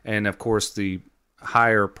honey, and of course the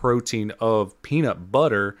higher protein of peanut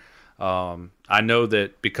butter. I know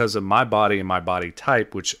that because of my body and my body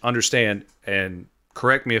type, which understand, and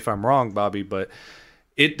correct me if I'm wrong, Bobby, but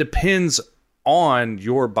it depends on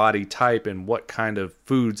your body type and what kind of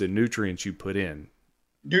foods and nutrients you put in.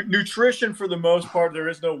 Nutrition, for the most part, there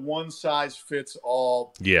is no one size fits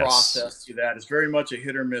all process to that. It's very much a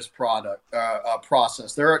hit or miss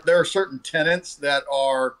process. There are certain tenets that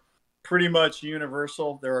are pretty much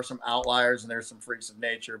universal. There are some outliers and there's some freaks of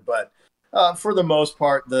nature, but for the most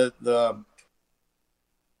part, oh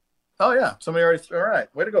yeah, somebody already. All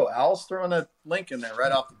right, way to go, Al's throwing a link in there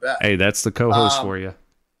right off the bat. Hey, that's the co-host for you.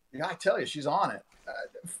 Yeah, I tell you, she's on it.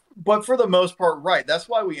 But for the most part, right. That's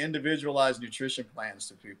why we individualize nutrition plans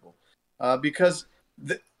to people, because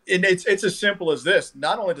it's as simple as this.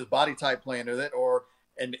 Not only does body type play into it,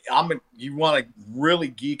 you want to really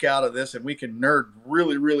geek out of this, and we can nerd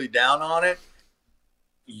really, really down on it.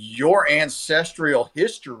 Your ancestral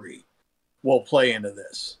history will play into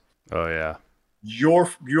this. Oh yeah.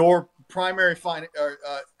 Your primary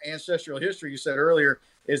ancestral history, you said earlier,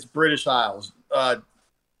 is British Isles.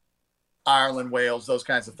 Ireland, Wales, those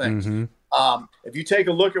kinds of things. Mm-hmm. If you take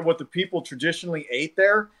a look at what the people traditionally ate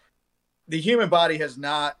there, the human body has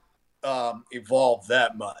not evolved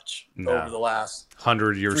that much No. over the last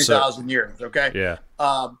 100 years, 3,000 years. Okay. Yeah.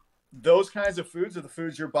 Those kinds of foods are the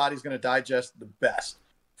foods your body's going to digest the best.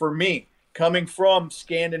 For me, coming from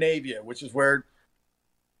Scandinavia, which is where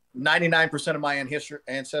 99% of my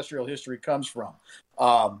ancestral history comes from,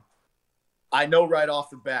 I know right off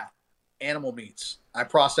the bat, animal meats. I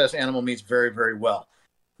process animal meats very, very well.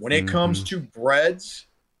 When it comes to breads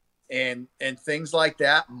and things like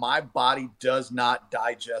that, my body does not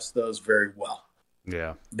digest those very well.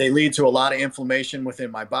 Yeah. They lead to a lot of inflammation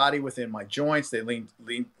within my body, within my joints. They lead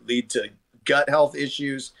to gut health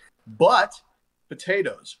issues. But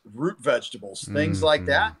potatoes, root vegetables, things like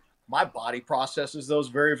that, my body processes those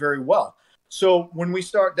very, very well. So when we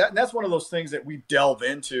start that, and that's one of those things that we delve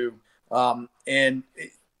into.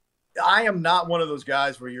 I am not one of those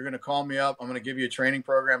guys where you're going to call me up, I'm going to give you a training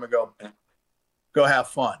program and go have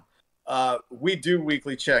fun. We do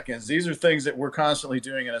weekly check-ins. These are things that we're constantly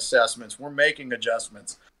doing in assessments. We're making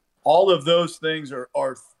adjustments. All of those things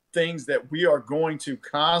are things that we are going to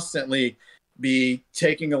constantly be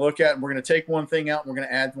taking a look at, and we're going to take one thing out and we're going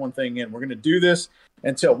to add one thing in. We're going to do this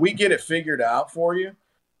until we get it figured out for you.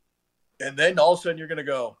 And then all of a sudden you're going to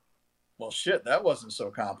go, well, shit, that wasn't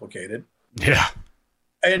so complicated. Yeah.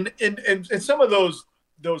 And some of those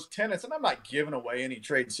tenets, and I'm not giving away any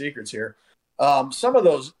trade secrets here. Some of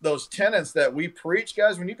those tenets that we preach,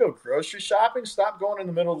 guys, when you go grocery shopping, stop going in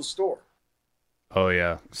the middle of the store. Oh,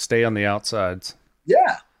 yeah. Stay on the outsides.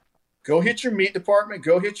 Yeah. Go hit your meat department.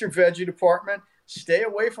 Go hit your veggie department. Stay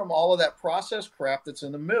away from all of that processed crap that's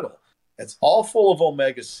in the middle. It's all full of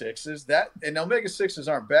omega-6s. And omega-6s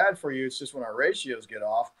aren't bad for you. It's just when our ratios get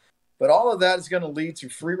off. But all of that is going to lead to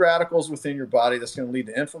free radicals within your body. That's going to lead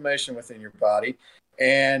to inflammation within your body.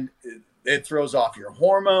 And it throws off your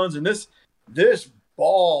hormones. And this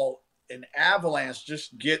ball, an avalanche,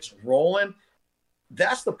 just gets rolling.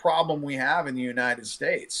 That's the problem we have in the United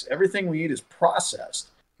States. Everything we eat is processed.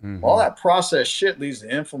 All that processed shit leads to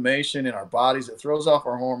inflammation in our bodies. It throws off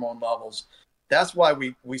our hormone levels. That's why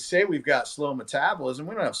we say we've got slow metabolism.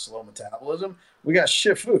 We don't have slow metabolism. We got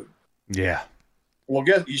shit food. Yeah. Well,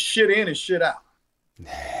 guess you shit in and shit out.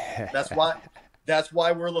 That's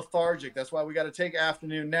why we're lethargic. That's why we got to take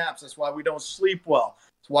afternoon naps. That's why we don't sleep well.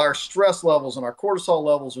 That's why our stress levels and our cortisol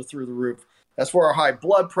levels are through the roof. That's where our high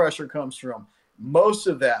blood pressure comes from. Most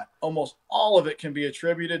of that, almost all of it, can be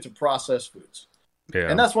attributed to processed foods. Yeah.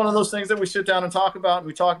 And that's one of those things that we sit down and talk about. And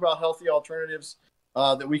we talk about healthy alternatives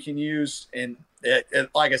that we can use. And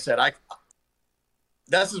like I said,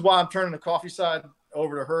 this is why I'm turning the coffee side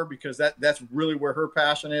over to her, because that's really where her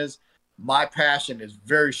passion is. My passion is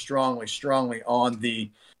very strongly on the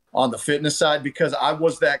fitness side, because I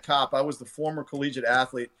was that cop. I was the former collegiate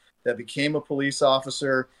athlete that became a police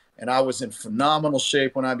officer, and I was in phenomenal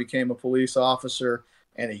shape when I became a police officer.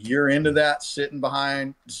 And a year into that, sitting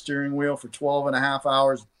behind the steering wheel for 12 and a half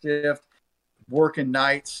hours shift, working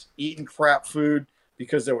nights, eating crap food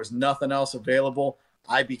because there was nothing else available,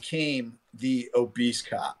 I became the obese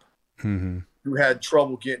cop who had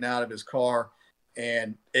trouble getting out of his car.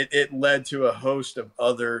 And it led to a host of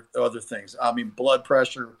other things. I mean, blood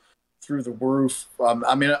pressure through the roof.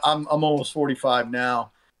 I'm almost 45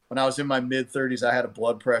 now. When I was in my mid-30s, I had a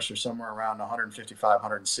blood pressure somewhere around 155,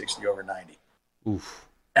 160 over 90. Oof.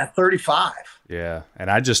 At 35. Yeah. And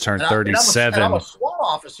I just turned 37. I'm a SWAT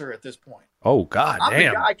officer at this point. Oh, God I'm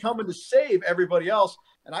damn. the guy coming to save everybody else,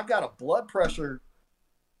 and I've got a blood pressure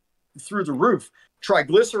through the roof,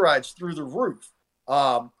 triglycerides through the roof.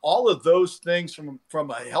 All of those things from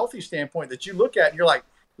a healthy standpoint that you look at and you're like,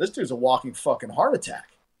 this dude's a walking fucking heart attack.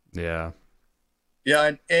 Yeah.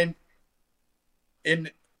 Yeah. And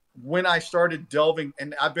when I started delving,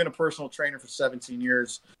 and I've been a personal trainer for 17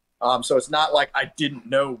 years. So it's not like I didn't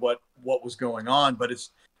know what was going on, but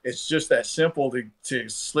it's just that simple to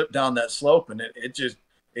slip down that slope, and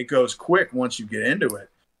it goes quick once you get into it.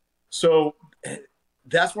 So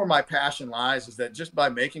that's where my passion lies, is that just by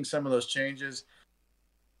making some of those changes,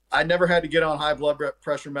 I never had to get on high blood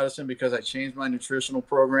pressure medicine because I changed my nutritional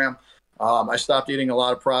program. I stopped eating a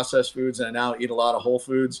lot of processed foods, and I now eat a lot of whole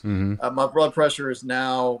foods. My blood pressure is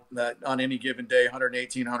now, on any given day,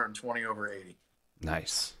 118, 120 over 80.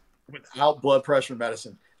 Nice. Without blood pressure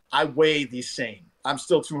medicine. I weigh the same. I'm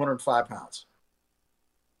still 205 pounds.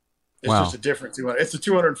 It's just a different 200. It's the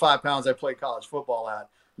 205 pounds I played college football at,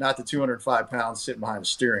 not the 205 pounds sitting behind the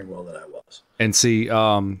steering wheel that I was. And see,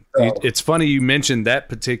 it's funny you mentioned that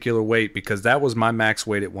particular weight, because that was my max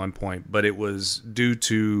weight at one point, but it was due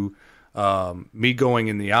to me going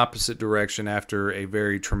in the opposite direction after a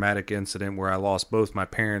very traumatic incident where I lost both my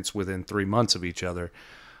parents within 3 months of each other.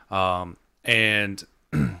 And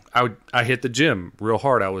I hit the gym real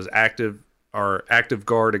hard. I was active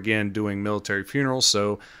guard again, doing military funerals.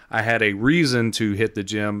 So I had a reason to hit the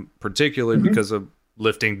gym, particularly because of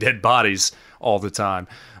lifting dead bodies all the time.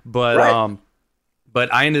 But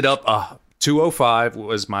but I ended up 205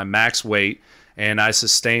 was my max weight, and I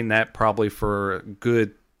sustained that probably for a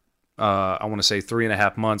good I want to say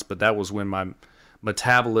 3.5 months. But that was when my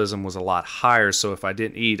metabolism was a lot higher. So if I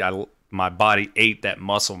didn't eat, my body ate that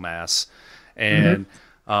muscle mass, and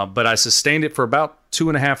but I sustained it for about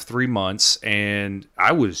 2.5, 3 months, and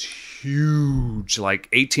I was huge, like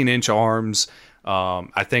 18-inch arms.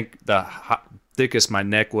 I think the thickest my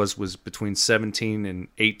neck was between 17 and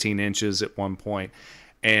 18 inches at one point.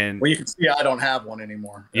 And well, you can see I don't have one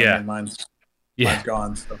anymore. Yeah, I mean, mine's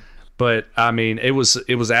gone. So. But I mean, it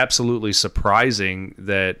was absolutely surprising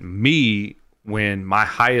that me, when my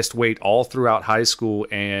highest weight all throughout high school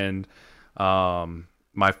and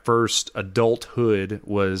my first adulthood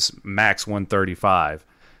was max 135,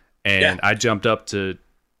 and I jumped up to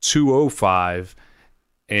 205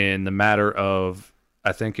 in the matter of,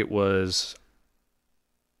 I think it was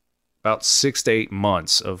about 6 to 8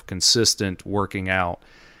 months of consistent working out.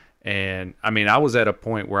 And I mean, I was at a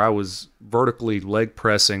point where I was vertically leg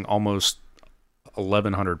pressing almost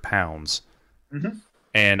 1,100 pounds.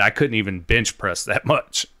 And I couldn't even bench press that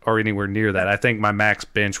much or anywhere near that. I think my max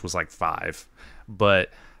bench was like 5. But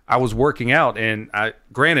I was working out, and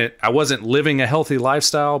granted, I wasn't living a healthy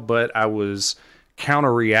lifestyle, but I was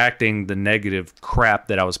counter-reacting the negative crap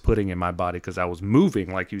that I was putting in my body because I was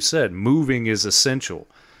moving. Like you said, moving is essential.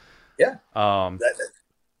 Yeah.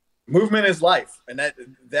 Movement is life, and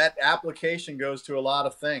that application goes to a lot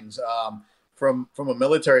of things. From a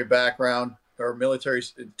military background or military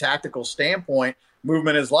tactical standpoint,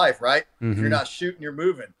 movement is life, right? If you're not shooting, you're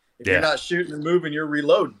moving. If you're not shooting and moving, you're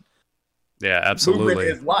reloading. Yeah, absolutely.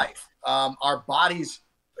 Movement is life. Our bodies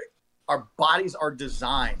are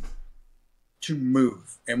designed to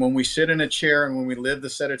move. And when we sit in a chair and when we live the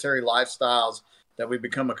sedentary lifestyles that we've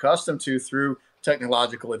become accustomed to through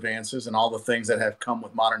technological advances and all the things that have come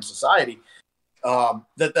with modern society,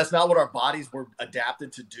 that's not what our bodies were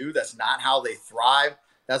adapted to do. That's not how they thrive.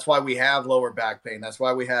 That's why we have lower back pain. That's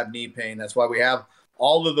why we have knee pain. That's why we have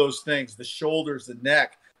all of those things, the shoulders, the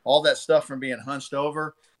neck, all that stuff from being hunched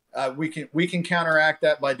over. We can counteract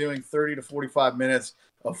that by doing 30 to 45 minutes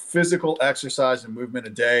of physical exercise and movement a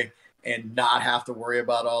day and not have to worry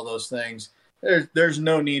about all those things. There's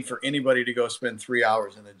no need for anybody to go spend 3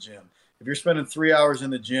 hours in the gym. If you're spending 3 hours in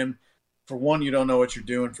the gym, for one, you don't know what you're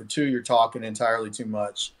doing. For two, you're talking entirely too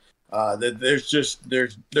much.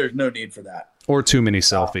 There's no need for that. Or too many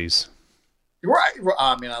selfies. Right.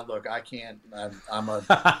 I mean, I can't. I'm one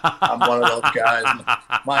of those guys.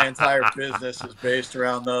 My entire business is based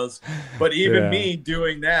around those. But even me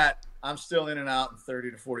doing that, I'm still in and out in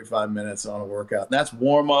 30 to 45 minutes on a workout. And that's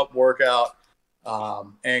warm up, workout,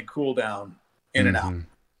 and cool down, in and out.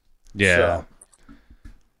 Yeah. So.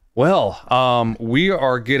 Well, we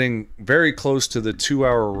are getting very close to the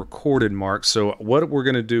 2-hour recorded mark. So what we're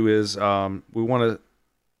going to do is we want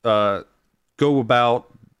to go about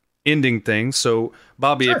ending things. So,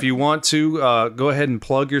 Bobby, if you want to go ahead and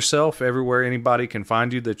plug yourself everywhere anybody can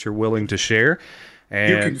find you that you're willing to share.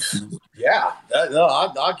 And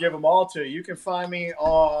I'll give them all to you. You can find me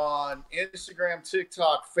on Instagram,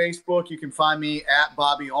 TikTok, Facebook. You can find me at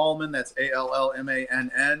Bobby Allman. That's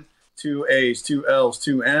ALLMANN. 2 A's, 2 L's,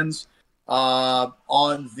 2 N's.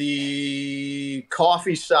 On the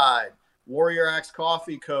coffee side, Warrior Axe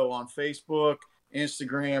Coffee Co. on Facebook,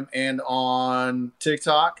 Instagram, and on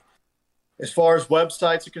TikTok. As far as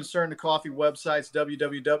websites are concerned, the coffee website's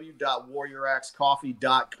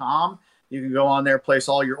www.warrioraxecoffee.com. You can go on there, place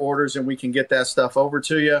all your orders, and we can get that stuff over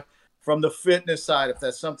to you. From the fitness side, if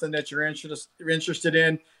that's something that you're interested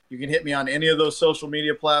in, you can hit me on any of those social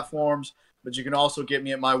media platforms. But you can also get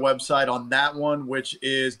me at my website on that one, which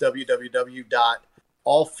is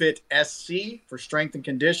www.allfitsc for strength and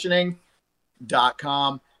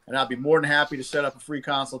conditioning.com. And I'll be more than happy to set up a free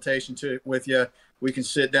consultation with you. We can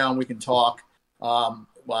sit down, we can talk. Well,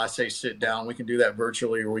 I say sit down. We can do that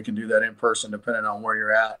virtually or we can do that in person, depending on where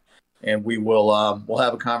you're at. And we will we'll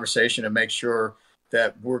have a conversation and make sure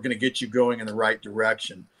that we're going to get you going in the right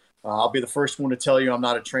direction. I'll be the first one to tell you I'm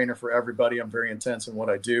not a trainer for everybody. I'm very intense in what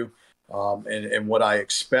I do. And what I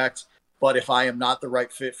expect. But if I am not the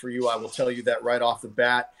right fit for you, I will tell you that right off the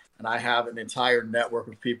bat. And I have an entire network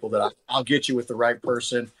of people that I'll get you with the right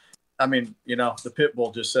person. I mean, the pit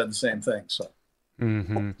bull just said the same thing. So.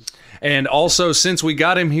 And also, since we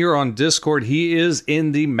got him here on Discord, he is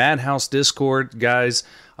in the Madhouse Discord, guys.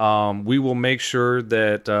 We will make sure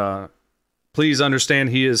that please understand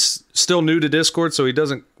he is still new to Discord, so he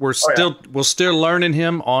doesn't. We're still learning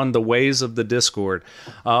him on the ways of the Discord,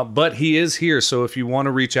 but he is here. So if you want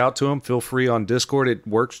to reach out to him, feel free on Discord. It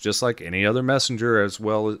works just like any other messenger, as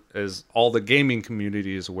well as all the gaming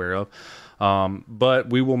community is aware of. But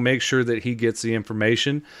we will make sure that he gets the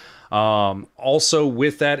information. Also,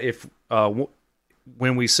 with that, if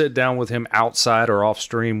when we sit down with him outside or off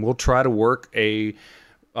stream, we'll try to work a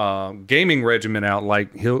gaming regimen out. Like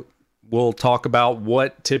we'll talk about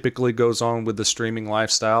what typically goes on with the streaming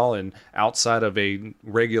lifestyle and outside of a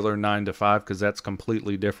regular 9 to 5, because that's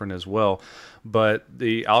completely different as well. But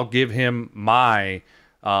I'll give him my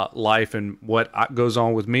life and what goes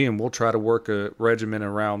on with me, and we'll try to work a regimen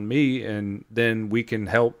around me, and then we can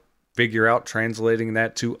help figure out translating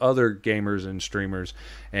that to other gamers and streamers,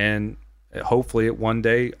 and hopefully it one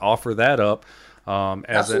day offer that up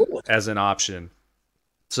as an option.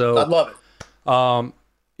 So I'd love it.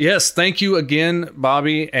 Yes, thank you again,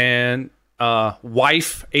 Bobby, and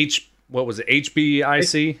wife what was it,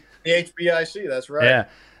 HBIC? The HBIC, that's right. Yeah.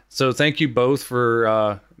 So thank you both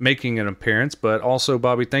for making an appearance, but also,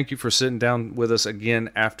 Bobby, thank you for sitting down with us again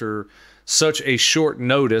after such a short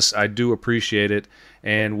notice. I do appreciate it,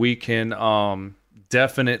 and we can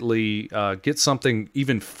definitely get something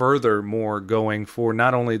even further more going for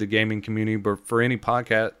not only the gaming community, but for any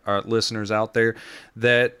podcast listeners out there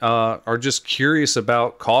that are just curious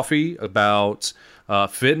about coffee, about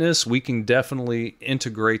fitness. We can definitely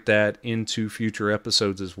integrate that into future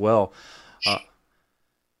episodes as well.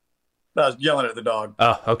 I was yelling at the dog.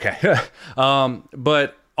 Oh, okay.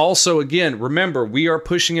 But also, again, remember, we are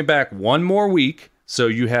pushing it back one more week. So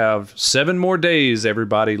you have 7 more days,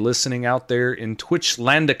 everybody listening out there in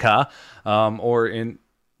Twitchlandica, or in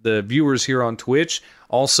the viewers here on Twitch.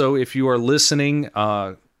 Also, if you are listening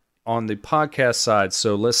on the podcast side,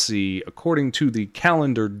 so let's see, according to the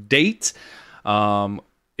calendar date,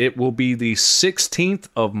 it will be the 16th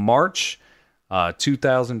of March,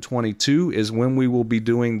 2022 is when we will be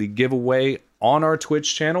doing the giveaway on our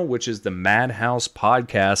Twitch channel, which is the Madhouse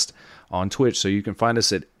Podcast on Twitch. So you can find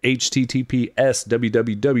us at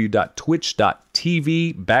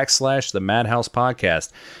https://twitch.tv/the Madhouse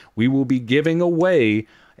Podcast. We will be giving away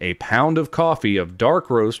a pound of coffee of dark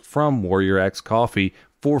roast from Warrior X Coffee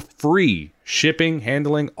for free. Shipping,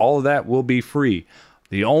 handling, all of that will be free.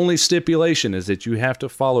 The only stipulation is that you have to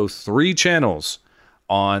follow 3 channels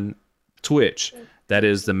on Twitch. That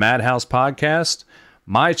is the Madhouse Podcast,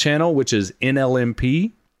 my channel, which is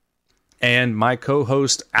NLMP, and my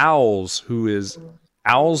co-host Owls, who is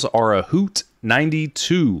Owls Are a Hoot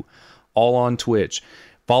 92, all on Twitch.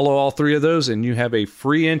 Follow all 3 of those, and you have a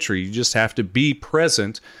free entry. You just have to be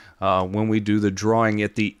present when we do the drawing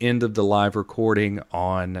at the end of the live recording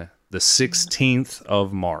on the 16th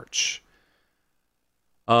of March.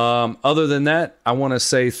 Other than that, I want to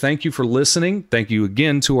say thank you for listening. Thank you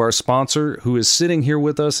again to our sponsor who is sitting here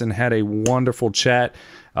with us and had a wonderful chat.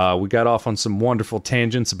 We got off on some wonderful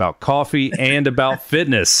tangents about coffee and about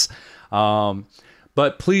fitness.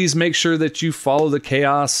 But please make sure that you follow the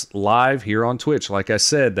chaos live here on Twitch. Like I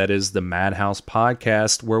said, that is the Madhouse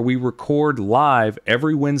Podcast, where we record live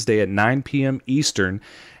every Wednesday at 9 p.m. Eastern.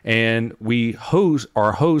 And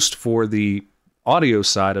our host for the audio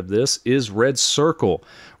side of this is Red Circle.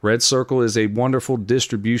 Red Circle is a wonderful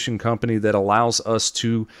distribution company that allows us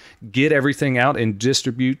to get everything out and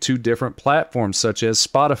distribute to different platforms such as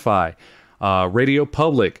Spotify, Radio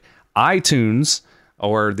Public, iTunes,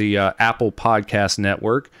 or the Apple Podcast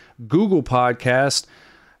Network, Google Podcast,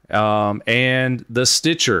 and the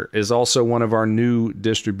Stitcher is also one of our new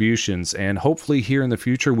distributions. And hopefully here in the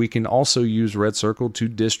future, we can also use Red Circle to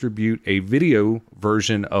distribute a video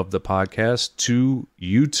version of the podcast to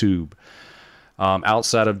YouTube,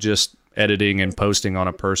 outside of just editing and posting on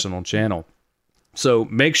a personal channel. So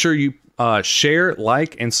make sure you share,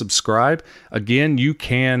 like, and subscribe. Again, you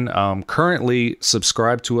can currently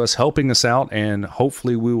subscribe to us, helping us out, and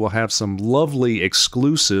hopefully we will have some lovely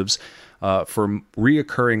exclusives for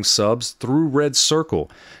reoccurring subs through Red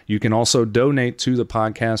Circle. You can also donate to the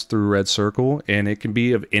podcast through Red Circle, and it can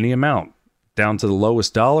be of any amount, down to the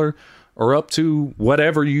lowest dollar or up to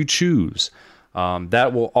whatever you choose.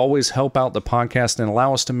 That will always help out the podcast and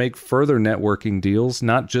allow us to make further networking deals,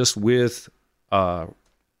 not just with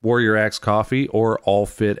Warrior Axe Coffee or All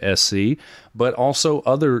Fit SC, but also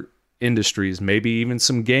other industries, maybe even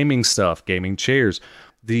some gaming stuff, gaming chairs.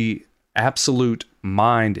 The absolute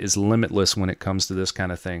mind is limitless when it comes to this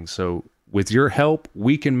kind of thing. So with your help,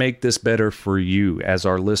 we can make this better for you as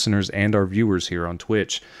our listeners and our viewers here on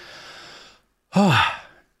Twitch.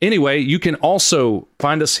 Anyway, you can also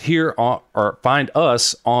find us here or find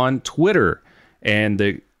us on Twitter, and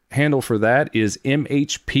the handle for that is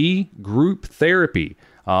MHP Group Therapy.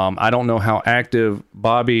 I don't know how active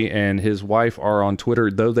Bobby and his wife are on Twitter,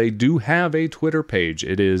 though they do have a Twitter page.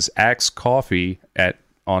 It is Axe Coffee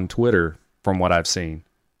on Twitter, from what I've seen.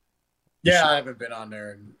 Yeah, I haven't been on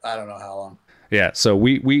there in I don't know how long. Yeah, so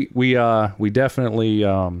we definitely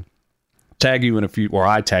tag you in a few, or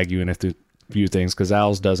I tag you in a few things, because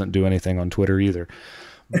Al's doesn't do anything on Twitter either.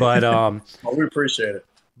 But well, we appreciate it.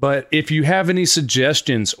 But if you have any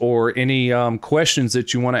suggestions or any questions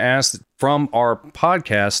that you want to ask from our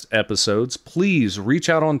podcast episodes, please reach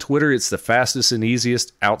out on Twitter. It's the fastest and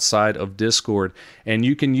easiest outside of Discord. And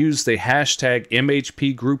you can use the hashtag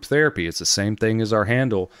MHP Group Therapy. It's the same thing as our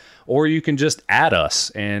handle. Or you can just add us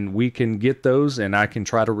and we can get those, and I can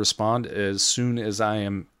try to respond as soon as I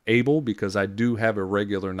am able, because I do have a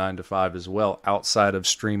regular 9 to 5 as well outside of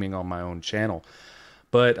streaming on my own channel.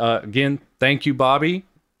 But again, thank you, Bobby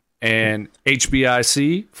and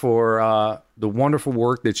HBIC, for the wonderful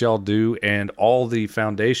work that y'all do, and all the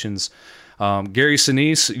foundations. Gary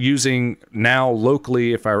Sinise, using now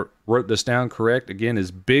locally, if I wrote this down correct, again,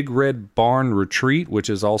 is Big Red Barn Retreat, which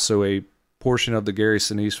is also a portion of the Gary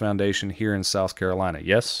Sinise Foundation here in South Carolina.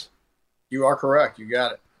 Yes? You are correct. You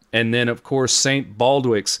got it. And then, of course, St.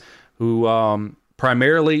 Baldwick's, who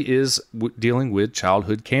primarily is dealing with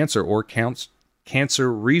childhood cancer or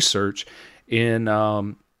cancer research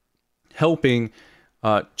in helping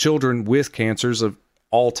children with cancers of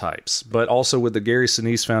all types, but also with the Gary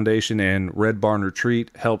Sinise Foundation and Red Barn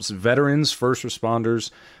Retreat helps veterans, first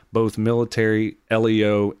responders, both military,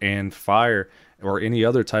 LEO, and fire, or any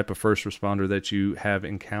other type of first responder that you have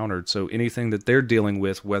encountered. So anything that they're dealing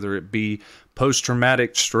with, whether it be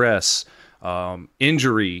post-traumatic stress,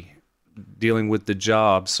 injury, dealing with the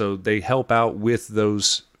job, so they help out with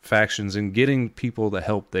those factions and getting people the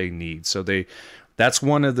help they need. So that's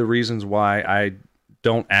one of the reasons why I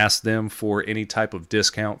don't ask them for any type of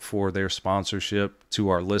discount for their sponsorship to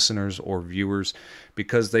our listeners or viewers,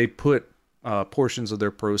 because they put portions of their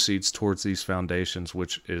proceeds towards these foundations,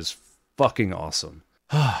 which is fucking awesome.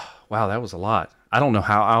 Wow, that was a lot. I don't know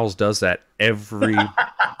how Owls does that every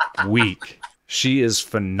week. She is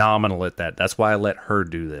phenomenal at that. That's why I let her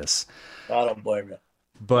do this. I don't blame you.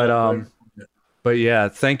 But yeah,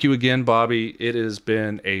 thank you again, Bobby. It has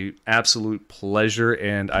been an absolute pleasure,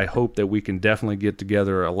 and I hope that we can definitely get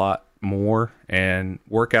together a lot more and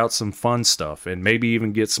work out some fun stuff, and maybe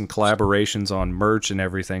even get some collaborations on merch and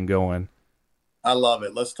everything going. I love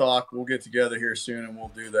it. Let's talk. We'll get together here soon, and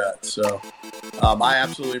we'll do that. So I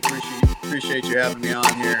absolutely appreciate you having me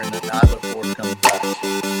on here, and I look forward to coming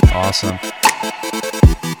back. Awesome.